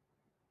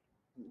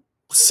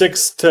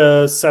 6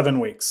 to 7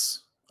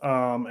 weeks,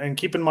 and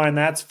keep in mind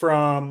that's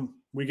from.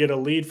 We get a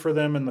lead for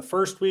them in the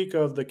first week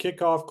of the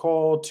kickoff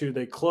call to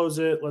they close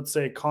it. Let's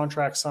say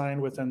contract signed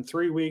within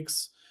 3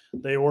 weeks.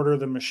 They order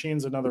the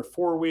machines another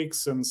 4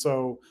 weeks. And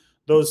so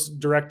those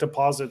direct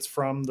deposits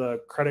from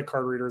the credit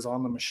card readers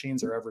on the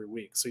machines are every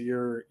week. So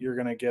you're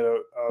going to get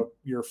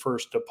your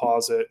first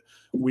deposit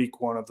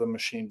week 1 of the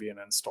machine being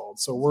installed.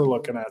 So we're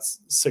looking at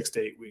 6 to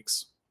 8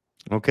 weeks.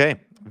 Okay,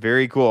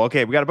 very cool.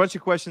 Okay, we got a bunch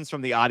of questions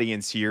from the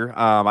audience here.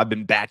 I've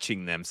been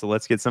batching them, so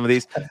let's get some of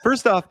these.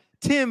 First off,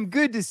 Tim,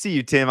 good to see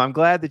you, Tim. I'm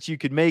glad that you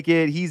could make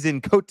it. He's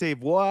in Cote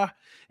d'Ivoire,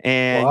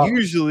 and Wow.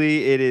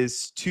 usually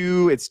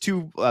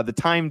the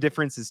time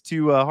difference is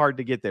too hard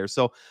to get there.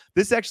 So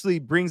this actually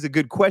brings a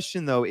good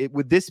question, though.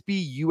 Would this be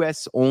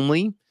U.S.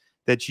 only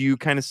that you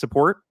kind of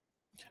support?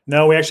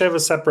 No, we actually have a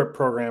separate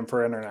program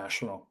for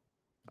international.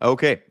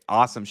 Okay,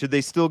 awesome. Should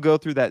they still go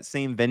through that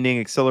same vending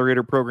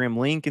accelerator program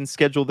link and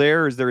schedule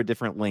there, or is there a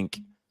different link?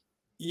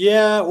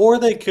 Yeah, or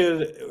they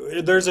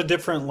could, there's a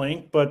different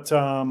link, but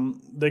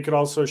they could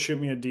also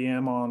shoot me a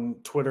DM on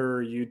Twitter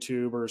or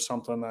YouTube or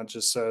something that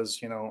just says,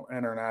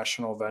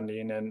 international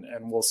vending, and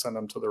we'll send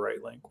them to the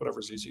right link,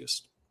 whatever's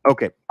easiest.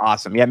 Okay,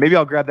 awesome. Yeah, maybe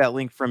I'll grab that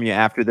link from you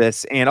after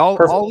this, and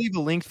I'll leave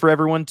a link for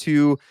everyone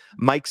to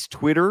Mike's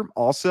Twitter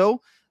also.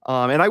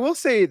 And I will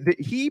say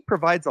that he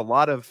provides a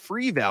lot of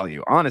free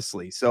value,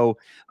 honestly. So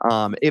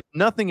if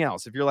nothing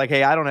else, if you're like,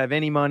 hey, I don't have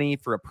any money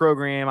for a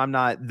program, I'm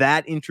not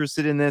that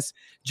interested in this,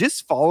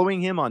 just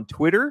following him on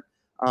Twitter,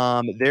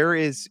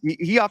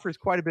 he offers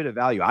quite a bit of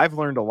value. I've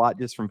learned a lot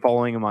just from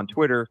following him on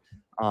Twitter,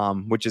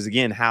 which is,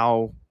 again,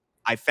 how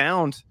I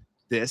found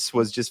this,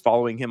 was just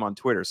following him on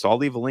Twitter. So I'll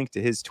leave a link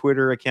to his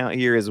Twitter account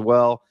here as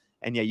well.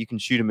 And yeah, you can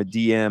shoot him a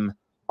DM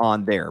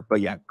on there.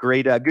 But yeah,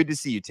 great. Good to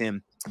see you,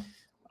 Tim.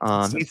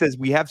 He says,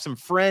 we have some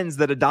friends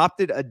that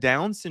adopted a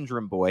Down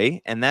syndrome boy,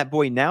 and that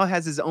boy now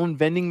has his own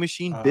vending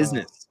machine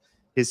business.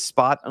 His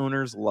spot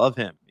owners love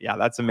him. Yeah,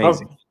 that's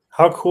amazing.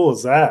 How cool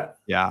is that?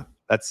 Yeah,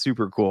 that's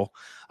super cool.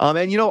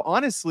 And,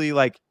 honestly,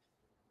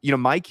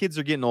 my kids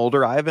are getting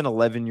older. I have an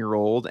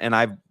 11-year-old, and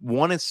I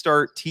want to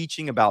start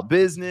teaching about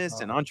business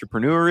and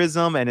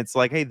entrepreneurism. And it's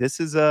like, hey, this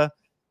is a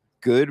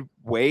good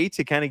way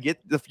to kind of get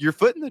your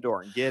foot in the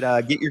door and get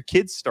your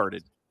kids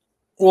started.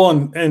 Well,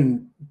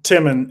 and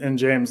Tim and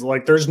James,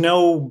 there's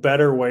no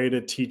better way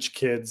to teach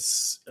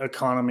kids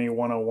economy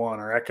 101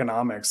 or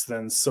economics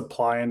than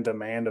supply and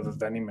demand of a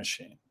vending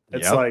machine.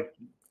 It's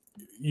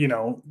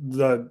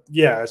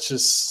it's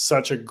just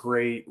such a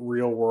great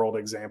real world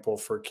example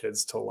for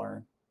kids to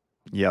learn.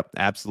 Yep,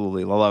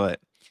 absolutely. I love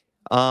it.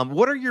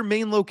 What are your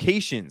main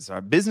locations?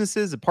 Are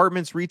businesses,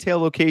 apartments, retail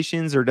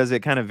locations, or does it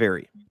kind of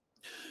vary?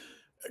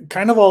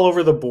 Kind of all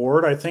over the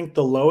board. I think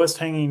the lowest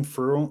hanging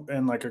fruit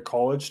in a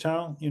college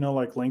town,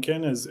 like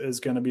Lincoln, is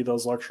going to be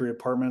those luxury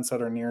apartments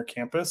that are near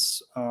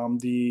campus.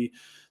 The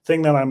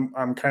thing that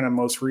I'm kind of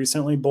most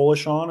recently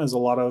bullish on is a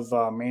lot of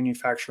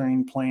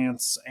manufacturing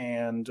plants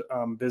and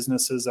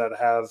businesses that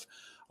have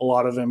a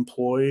lot of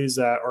employees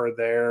that are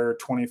there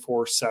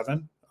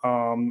 24/7.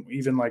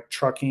 Even like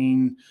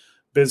trucking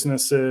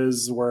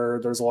businesses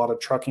where there's a lot of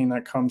trucking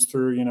that comes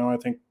through, I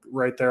think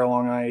right there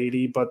along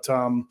I-80. But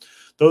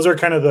those are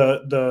kind of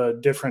the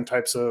different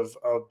types of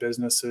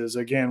businesses.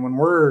 Again, when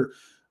we're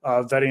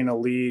vetting a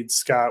lead,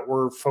 Scott,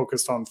 we're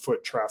focused on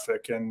foot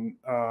traffic. And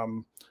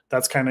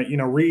that's kind of,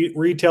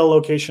 retail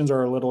locations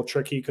are a little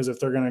tricky because if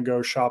they're going to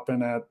go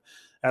shopping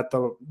at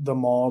the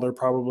mall, they're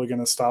probably going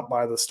to stop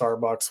by the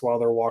Starbucks while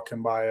they're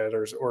walking by it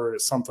or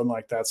something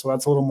like that. So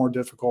that's a little more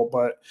difficult.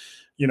 But,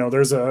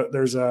 there's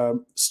a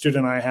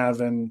student I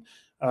have in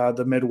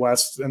the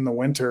Midwest in the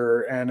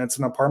winter, and it's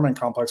an apartment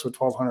complex with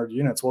 1,200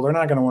 units. Well, they're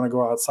not going to want to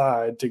go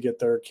outside to get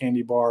their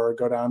candy bar or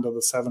go down to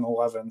the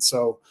 7-Eleven.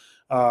 So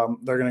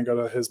they're going to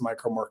go to his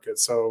micro market.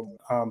 So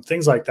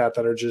things like that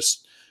are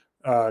just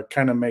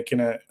kind of making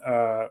it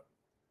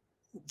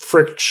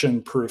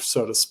friction proof,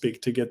 so to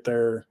speak, to get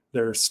their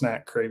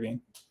snack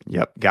craving.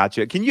 Yep.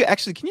 Gotcha. Can you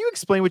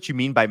explain what you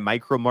mean by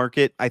micro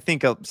market? I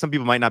think some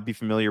people might not be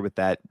familiar with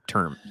that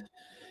term.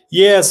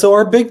 Yeah. So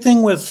our big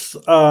thing with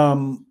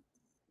kind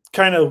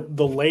of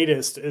the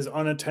latest is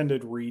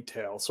unattended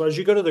retail. So as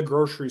you go to the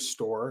grocery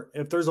store,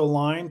 if there's a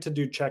line to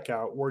do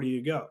checkout, where do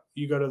you go?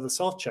 You go to the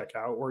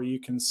self-checkout where you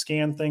can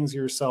scan things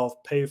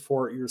yourself, pay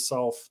for it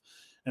yourself,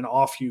 and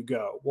off you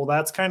go. Well,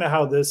 that's kind of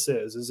how this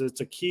is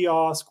it's a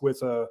kiosk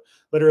with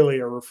literally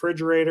a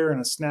refrigerator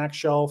and a snack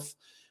shelf,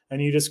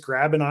 and you just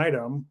grab an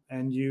item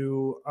and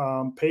you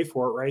pay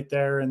for it right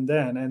there and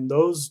then. And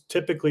those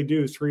typically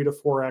do 3 to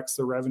 4x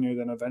the revenue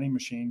than a vending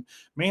machine,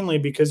 mainly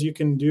because you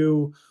can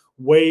do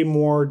way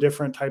more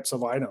different types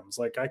of items.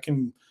 Like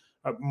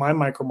my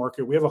micro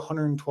market, we have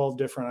 112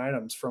 different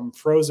items, from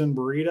frozen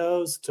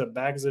burritos to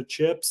bags of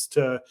chips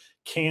to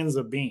cans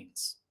of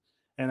beans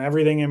and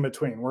everything in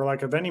between. We're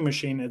like a vending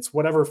machine. It's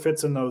whatever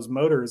fits in those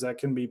motors that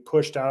can be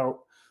pushed out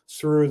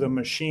through the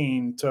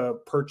machine to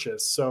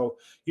purchase. So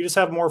you just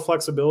have more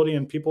flexibility,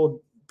 and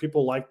people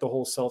like the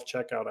whole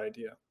self-checkout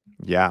idea.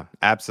 Yeah,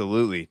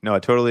 absolutely. No, I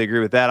totally agree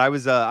with that. I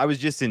was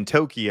just in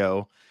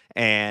Tokyo,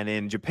 and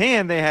in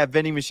Japan they have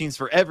vending machines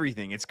for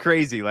everything. It's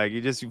crazy. Like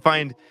you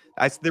find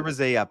there was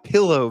a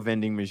pillow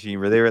vending machine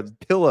where there are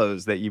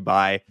pillows that you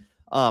buy.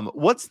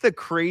 What's the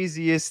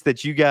craziest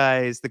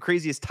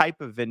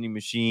type of vending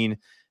machine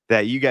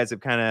that you guys have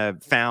kind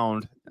of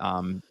found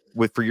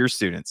for your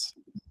students?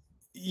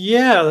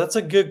 Yeah, that's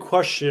a good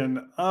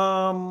question.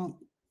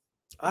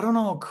 I don't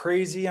know,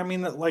 crazy. I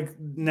mean, like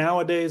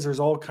nowadays, there's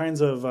all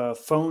kinds of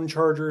phone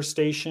charger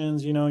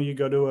stations. You know, you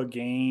go to a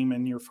game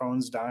and your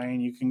phone's dying,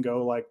 you can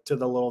go like to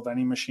the little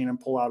vending machine and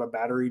pull out a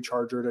battery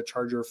charger to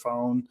charge your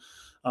phone.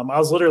 I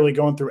was literally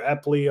going through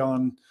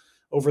Epley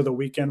over the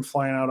weekend,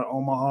 flying out of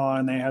Omaha,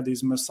 and they had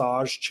these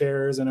massage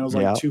chairs, and it was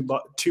like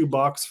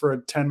 $2 for a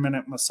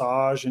 10-minute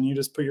massage, and you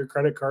just put your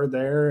credit card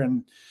there,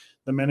 and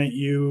the minute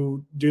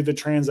you do the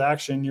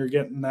transaction, you're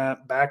getting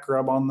that back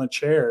rub on the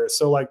chair.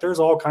 So like there's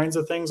all kinds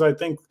of things. I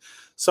think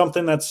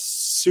something that's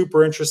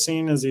super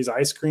interesting is these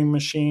ice cream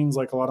machines.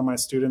 Like a lot of my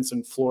students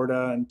in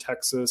Florida and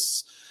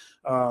Texas,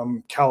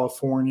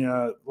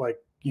 California, like,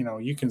 you know,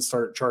 you can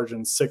start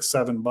charging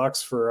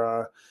 $6-7 for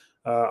a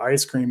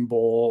ice cream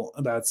bowl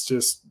that's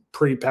just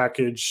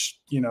pre-packaged,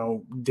 you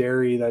know,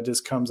 dairy that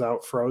just comes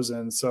out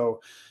frozen. So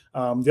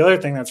the other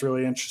thing that's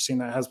really interesting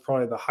that has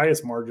probably the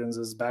highest margins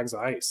is bags of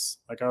ice.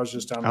 Like I was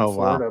just down in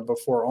Florida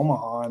before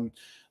Omaha, and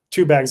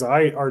 $2 bags of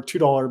ice, or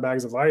 $2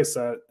 bags of ice,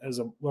 that is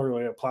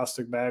literally a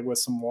plastic bag with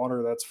some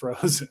water that's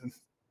frozen.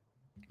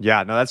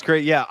 Yeah, no, that's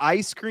great. Yeah,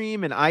 ice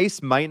cream and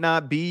ice might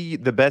not be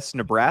the best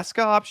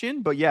Nebraska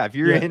option, but yeah, if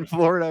you're in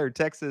Florida or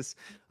Texas,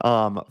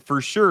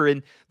 for sure.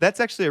 And that's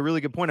actually a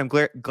really good point. I'm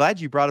glad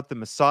you brought up the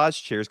massage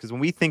chairs, because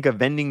when we think of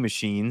vending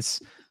machines,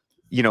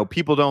 you know,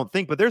 people don't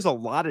think, but there's a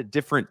lot of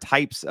different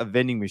types of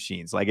vending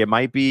machines. Like it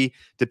might be,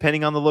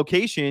 depending on the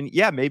location,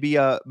 maybe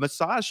a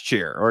massage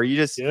chair, or you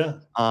just,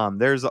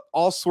 there's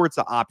all sorts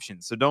of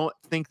options. So don't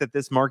think that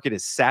this market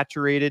is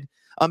saturated.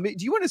 Do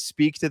you want to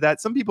speak to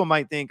that? Some people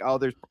might think, oh,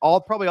 there's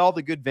probably all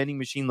the good vending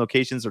machine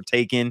locations are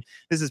taken.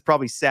 This is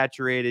probably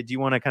saturated. Do you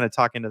want to kind of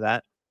talk into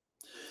that?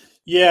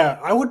 Yeah,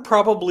 I would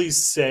probably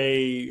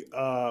say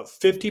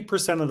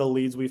 50% of the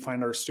leads we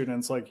find our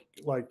students, like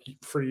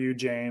for you,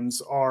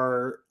 James,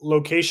 are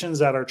locations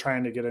that are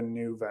trying to get a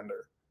new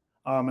vendor.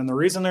 And the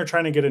reason they're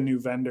trying to get a new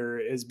vendor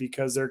is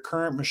because their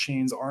current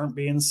machines aren't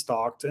being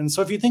stocked. And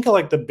so if you think of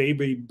like the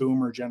baby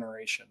boomer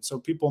generation, so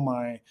people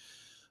my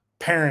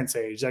parents'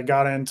 age that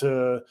got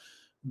into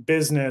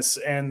business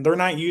and they're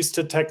not used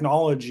to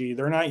technology,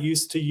 they're not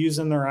used to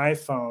using their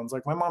iPhones.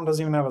 Like my mom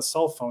doesn't even have a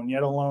cell phone,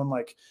 yet alone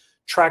like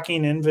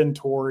tracking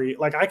inventory.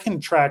 Like I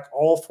can track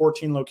all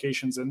 14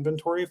 locations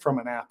inventory from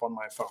an app on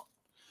my phone.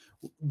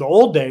 The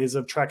old days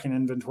of tracking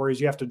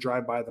inventories, you have to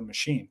drive by the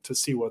machine to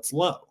see what's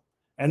low.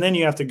 And then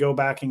you have to go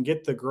back and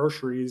get the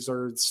groceries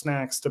or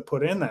snacks to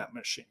put in that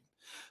machine.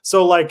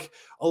 So like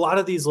a lot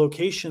of these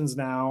locations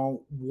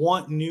now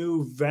want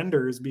new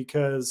vendors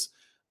because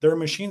their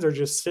machines are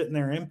just sitting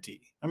there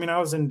empty. I mean, I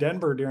was in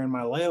Denver during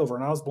my layover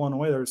and I was blown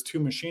away. There was 2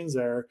 machines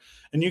there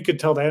and you could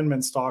tell they hadn't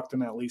been stocked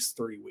in at least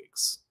 3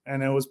 weeks.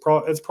 And it's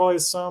probably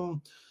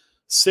some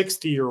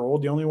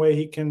 60-year-old. The only way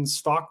he can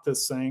stock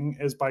this thing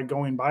is by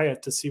going by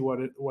it to see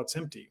what's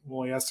empty.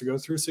 Well, he has to go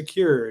through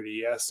security.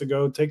 He has to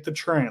go take the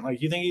train.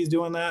 Like, you think he's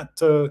doing that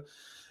to...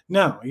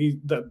 No,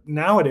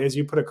 nowadays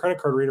you put a credit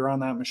card reader on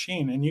that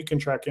machine and you can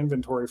track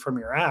inventory from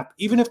your app.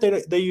 Even if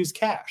they use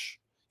cash,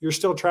 you're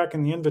still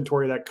tracking the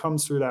inventory that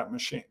comes through that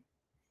machine.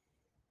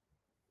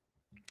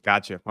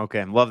 Gotcha.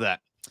 Okay. Love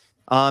that.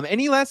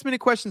 Any last minute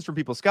questions from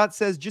people? Scott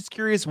says, just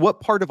curious, what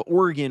part of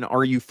Oregon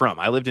are you from?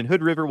 I lived in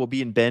Hood River. We'll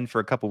be in Bend for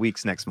a couple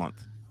weeks next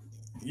month.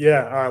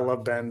 Yeah, I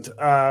love Bend.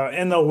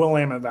 In the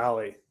Willamette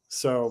Valley.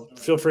 So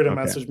feel free to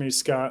message me,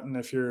 Scott. And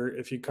if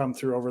you come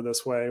through over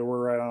this way, we're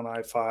right on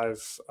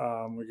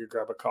I-5. We could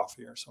grab a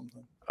coffee or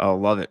something. Oh,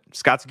 love it.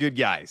 Scott's a good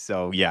guy.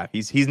 So yeah,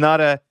 he's not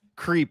a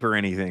creep or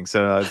anything.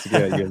 So that's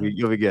good.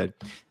 You'll be good.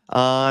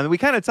 We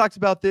kind of talked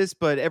about this,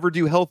 but ever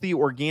do healthy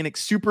organic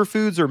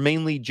superfoods or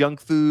mainly junk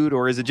food?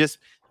 Or is it just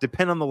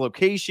depend on the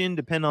location,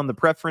 depend on the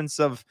preference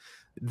of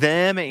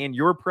them and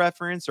your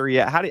preference? Or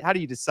how do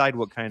you decide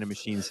what kind of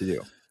machines to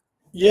do?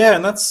 Yeah,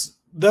 and that's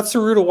the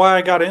root of why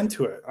I got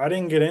into it. I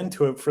didn't get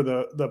into it for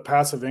the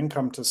passive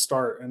income to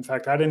start. In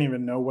fact, I didn't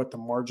even know what the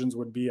margins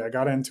would be. I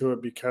got into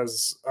it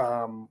because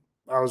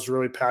I was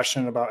really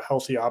passionate about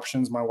healthy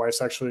options. My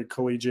wife's actually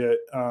collegiate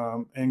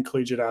in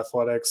collegiate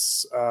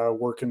athletics,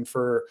 working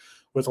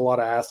with a lot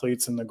of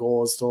athletes, and the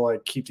goal is to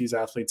like keep these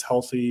athletes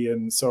healthy.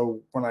 And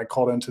so when I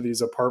called into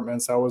these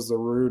apartments, that was the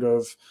root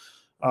of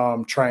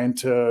trying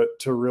to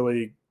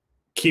really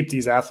keep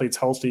these athletes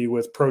healthy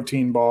with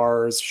protein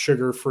bars,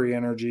 sugar-free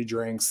energy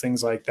drinks,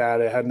 things like that.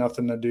 It had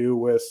nothing to do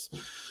with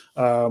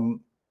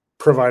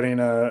providing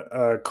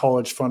a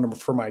college fund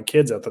for my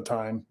kids at the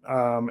time.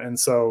 And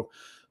so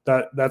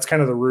that's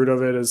kind of the root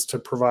of it, is to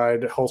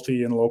provide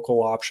healthy and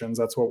local options.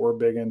 That's what we're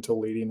big into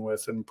leading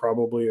with. And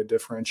probably a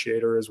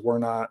differentiator is we're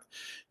not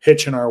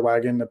hitching our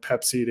wagon to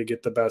Pepsi to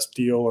get the best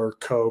deal or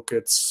Coke.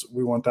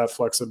 We want that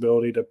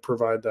flexibility to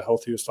provide the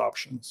healthiest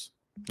options.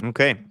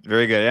 Okay,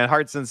 very good. And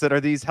Hartson said,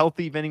 are these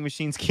healthy vending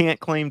machines can't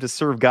claim to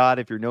serve God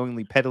if you're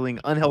knowingly peddling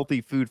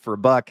unhealthy food for a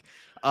buck?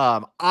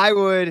 I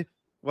would,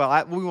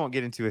 well, we won't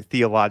get into a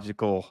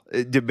theological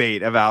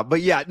debate about,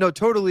 but yeah, no,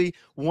 totally.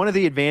 One of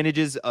the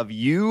advantages of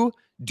you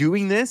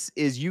doing this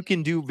is you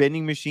can do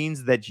vending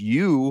machines that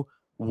you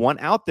want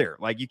out there.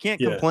 Like you can't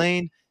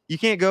complain. You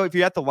can't go if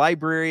you're at the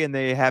library and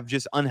they have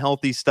just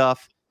unhealthy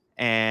stuff,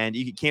 and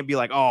you can't be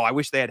like, oh, I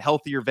wish they had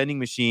healthier vending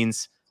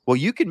machines. Well,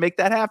 you can make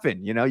that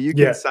happen. You know, you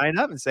can sign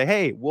up and say,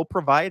 hey, we'll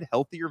provide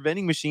healthier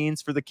vending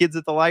machines for the kids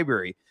at the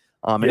library.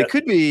 And it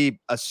could be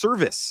a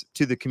service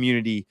to the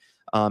community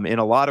in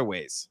a lot of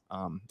ways.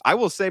 I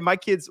will say my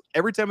kids,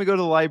 every time we go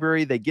to the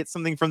library, they get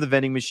something from the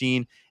vending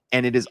machine,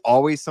 and it is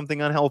always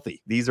something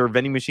unhealthy. These are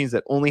vending machines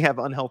that only have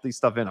unhealthy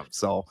stuff in them.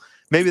 So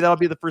maybe that'll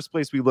be the first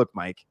place we look,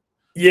 Mike.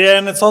 Yeah,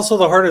 and it's also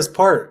the hardest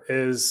part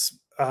is,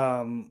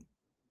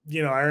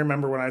 you know, I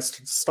remember when I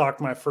stocked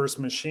my first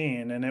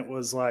machine, and it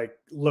was like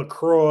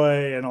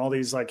LaCroix and all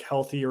these like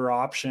healthier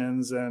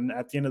options. And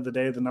at the end of the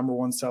day, the number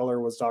one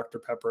seller was Dr.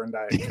 Pepper and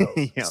Diet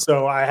Coke.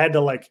 So I had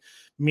to like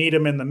meet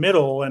them in the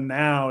middle. And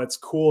now it's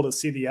cool to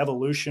see the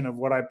evolution of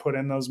what I put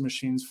in those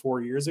machines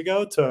 4 years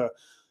ago to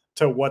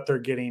what they're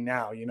getting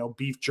now, you know,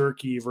 beef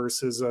jerky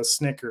versus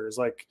Snickers.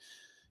 Like,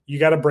 you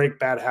got to break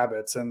bad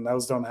habits, and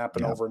those don't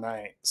happen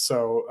overnight.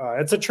 So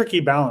it's a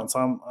tricky balance.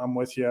 I'm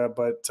with you,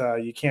 but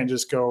you can't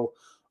just go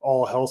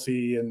all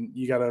healthy, and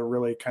you got to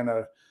really kind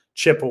of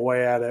chip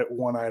away at it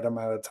one item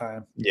at a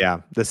time.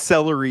 Yeah, the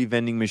celery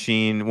vending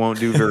machine won't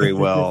do very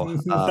well,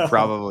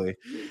 probably.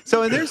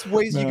 So, and there's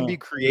ways you can be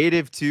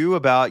creative too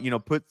about, you know,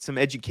 put some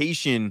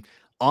education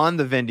on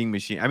the vending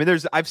machine. I mean,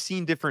 I've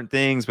seen different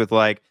things with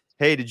like,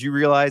 hey, did you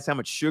realize how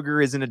much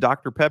sugar is in a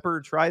Dr. Pepper?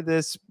 Try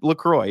this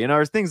LaCroix, you know,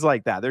 there's things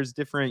like that. There's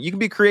different, you can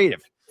be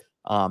creative.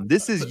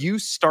 This is you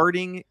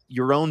starting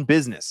your own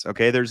business.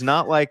 Okay. There's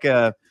not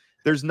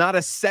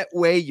a set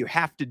way you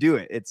have to do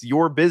it. It's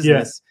your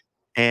business.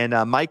 And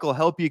Mike will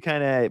help you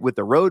kind of with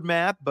the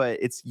roadmap, but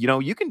it's, you know,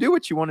 you can do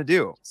what you want to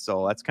do.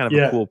 So that's kind of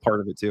a cool part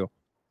of it too.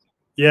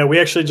 Yeah, we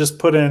actually just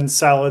put in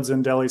salads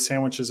and deli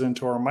sandwiches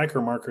into our micro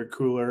market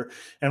cooler,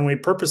 and we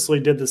purposely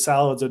did the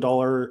salads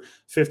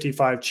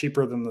 $1.55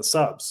 cheaper than the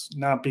subs,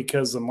 not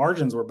because the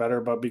margins were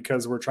better, but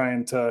because we're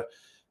trying to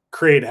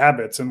create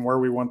habits and where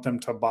we want them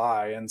to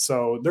buy. And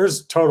so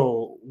there's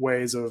total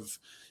ways of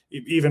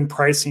even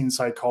pricing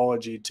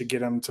psychology to get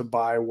them to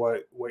buy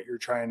what you're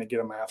trying to get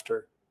them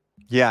after.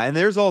 Yeah, and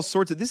there's all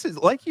sorts of, this is,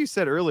 like you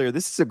said earlier,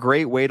 this is a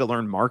great way to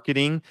learn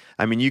marketing.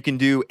 I mean, you can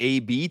do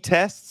A/B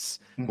tests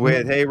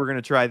with, hey, we're going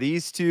to try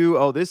these two.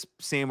 Oh, this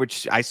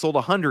sandwich, I sold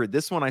 100.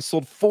 This one, I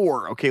sold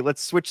 4. Okay,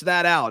 let's switch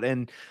that out.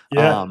 And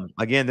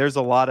again, there's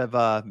a lot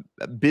of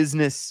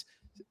business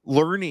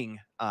learning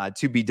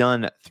to be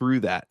done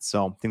through that.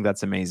 So I think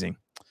that's amazing.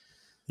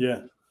 Yeah.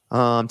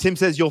 Tim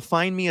says, you'll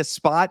find me a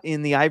spot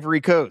in the Ivory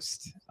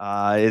Coast.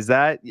 Is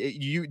that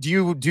you? Do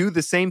you do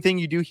the same thing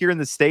you do here in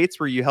the States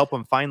where you help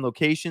them find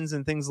locations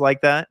and things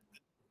like that?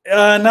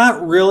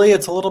 Not really.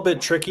 It's a little bit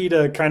tricky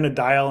to kind of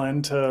dial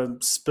into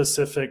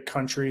specific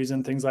countries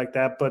and things like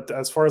that. But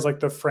as far as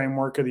like the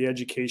framework of the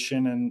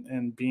education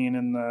and being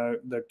in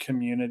the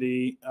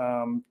community,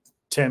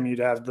 Tim, you'd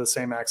have the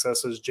same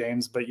access as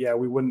James. But yeah,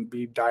 we wouldn't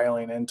be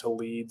dialing into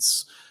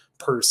leads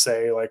per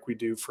se like we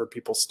do for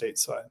people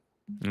stateside.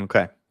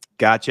 Okay.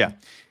 Gotcha.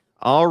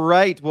 All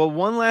right. Well,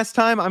 one last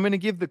time, I'm going to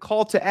give the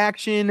call to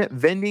action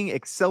vending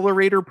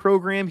accelerator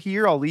program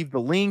here. I'll leave the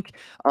link.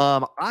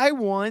 I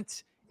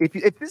want,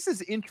 if this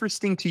is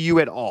interesting to you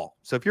at all,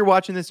 so if you're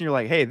watching this and you're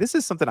like, hey, this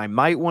is something I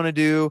might want to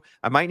do,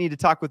 I might need to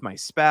talk with my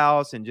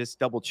spouse and just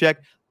double check,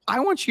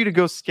 I want you to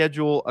go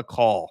schedule a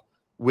call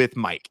with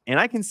Mike. And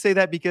I can say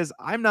that because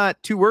I'm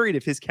not too worried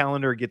if his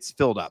calendar gets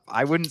filled up.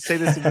 I wouldn't say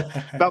this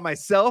about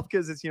myself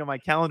because it's, you know, my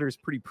calendar is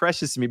pretty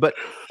precious to me, but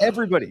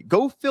everybody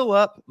go fill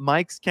up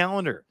Mike's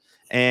calendar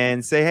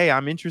and say, hey,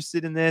 I'm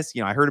interested in this.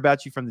 You know, I heard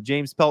about you from the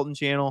James Pelton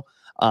channel.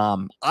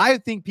 I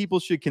think people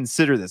should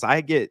consider this.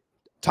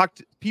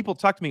 People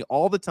talk to me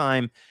all the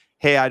time.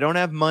 Hey, I don't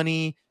have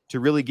money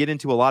to really get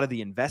into a lot of the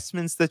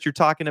investments that you're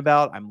talking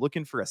about. I'm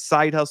looking for a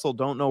side hustle.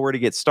 Don't know where to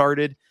get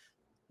started.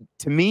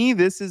 To me,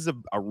 this is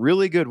a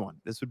really good one.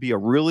 This would be a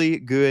really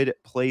good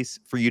place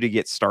for you to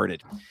get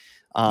started.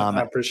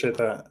 I appreciate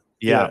that.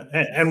 Yeah.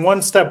 Yeah. And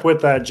one step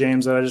with that,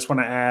 James, that I just want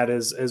to add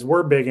is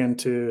we're big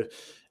into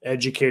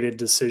educated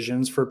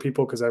decisions for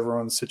people because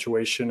everyone's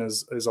situation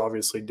is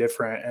obviously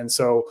different. And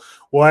so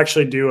we'll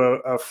actually do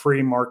a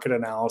free market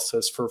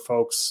analysis for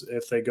folks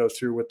if they go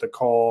through with the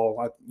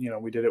call.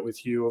 We did it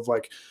with you of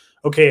like,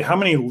 okay, how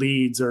many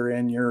leads are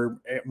in your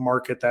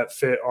market that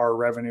fit our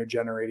revenue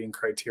generating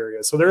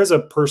criteria? So there is a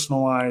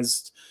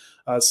personalized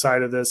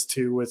side of this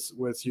too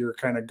with your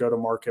kind of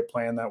go-to-market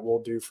plan that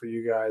we'll do for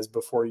you guys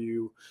before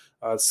you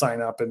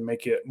sign up and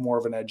make it more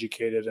of an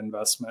educated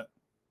investment.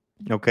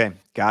 Okay,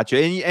 gotcha.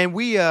 And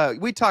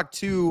we talked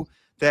too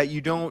that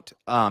you don't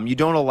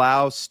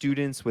allow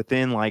students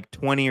within like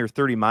 20 or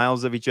 30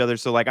 miles of each other.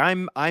 So like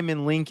I'm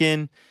in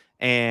Lincoln,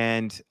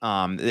 and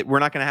we're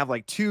not going to have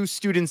like two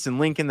students in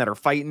Lincoln that are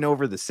fighting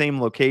over the same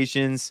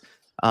locations.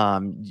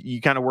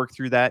 You kind of work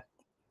through that.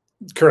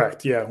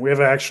 Correct. Yeah. We have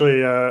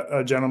actually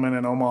a gentleman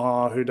in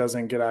Omaha who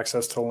doesn't get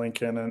access to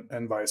Lincoln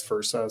and vice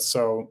versa.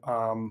 So,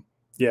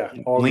 yeah,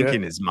 all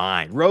Lincoln good. is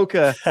mine.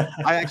 Roca,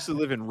 I actually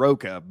live in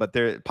Roca, but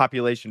their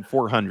population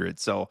 400.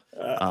 So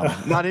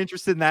not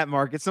interested in that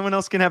market. Someone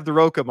else can have the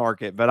Roca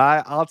market, but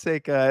I'll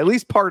take at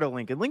least part of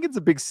Lincoln. Lincoln's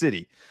a big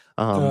city.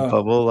 But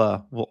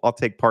I'll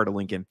take part of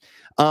Lincoln.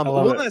 I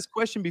love One it. last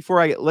question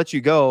before I let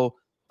you go.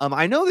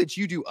 I know that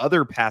you do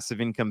other passive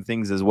income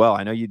things as well.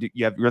 I know you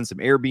run some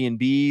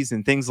Airbnbs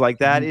and things like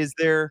that. Mhm. Is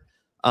there,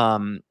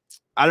 I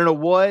don't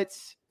know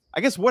I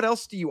guess what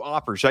else do you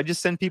offer? Should I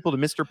just send people to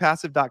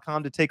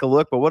mrpassive.com to take a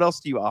look? But what else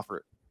do you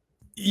offer?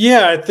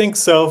 Yeah, I think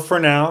so for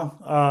now.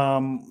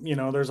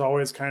 There's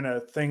always kind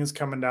of things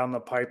coming down the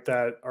pipe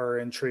that are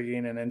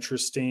intriguing and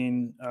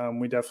interesting.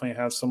 We definitely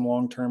have some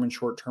long-term and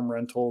short-term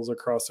rentals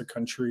across the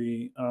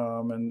country,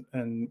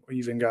 and we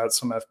even got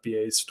some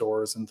FBA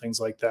stores and things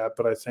like that.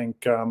 But I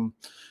think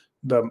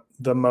the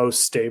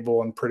most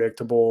stable and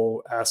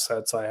predictable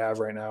assets I have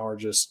right now are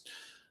just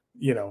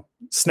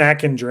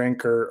snack and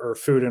drink or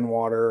food and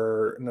water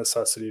or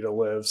necessity to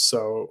live.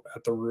 So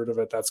at the root of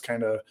it, that's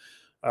kind of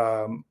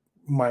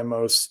my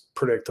most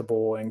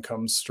predictable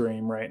income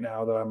stream right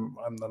now that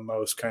I'm the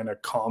most kind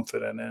of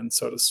confident in,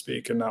 so to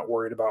speak, and not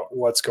worried about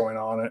what's going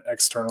on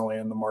externally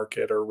in the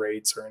market or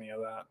rates or any of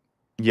that.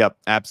 Yep,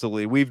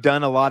 absolutely. We've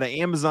done a lot of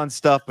Amazon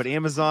stuff, but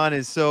Amazon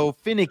is so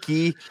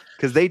finicky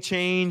because they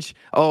change.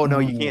 Oh no,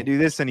 you can't do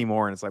this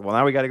anymore, and it's like, well,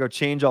 now we got to go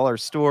change all our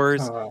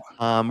stores.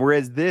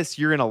 Whereas this,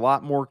 you're in a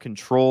lot more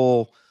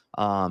control.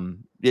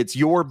 It's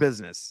your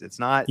business. It's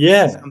not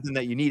something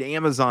that you need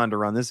Amazon to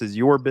run. This is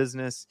your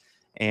business,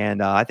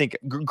 and I think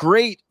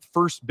great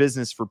first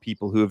business for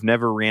people who have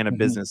never ran a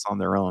business on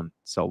their own.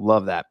 So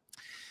love that.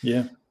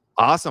 Yeah.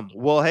 Awesome.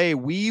 Well, hey,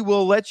 we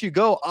will let you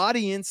go.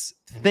 Audience,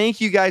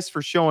 thank you guys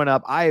for showing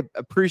up. I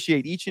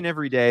appreciate each and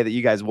every day that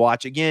you guys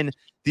watch. Again,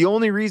 the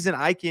only reason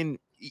I can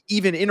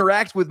even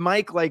interact with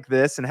Mike like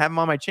this and have him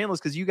on my channel is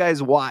because you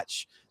guys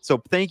watch.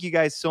 So thank you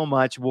guys so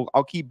much.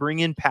 I'll keep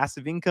bringing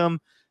passive income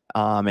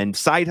and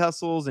side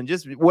hustles and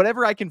just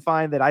whatever I can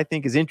find that I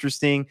think is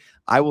interesting,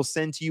 I will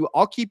send to you.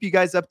 I'll keep you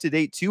guys up to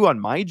date too on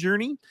my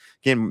journey.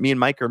 Again, me and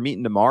Mike are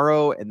meeting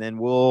tomorrow, and then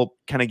we'll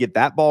kind of get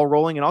that ball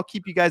rolling, and I'll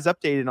keep you guys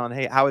updated on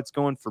how it's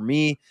going for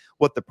me,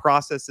 what the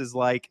process is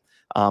like.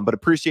 But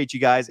appreciate you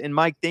guys. And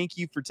Mike, thank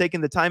you for taking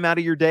the time out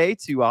of your day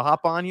to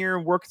hop on here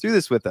and work through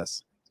this with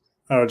us.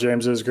 Oh,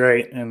 James, it was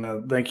great.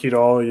 And thank you to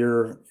all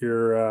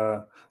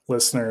your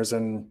listeners.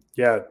 And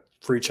yeah,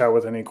 reach out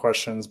with any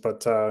questions,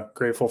 but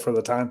grateful for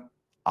the time.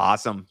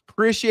 Awesome.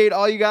 Appreciate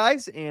all you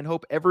guys and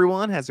hope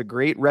everyone has a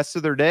great rest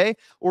of their day.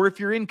 Or if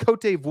you're in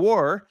Cote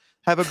d'Ivoire,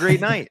 have a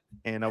great night.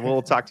 And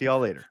we'll talk to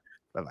y'all later.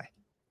 Bye-bye.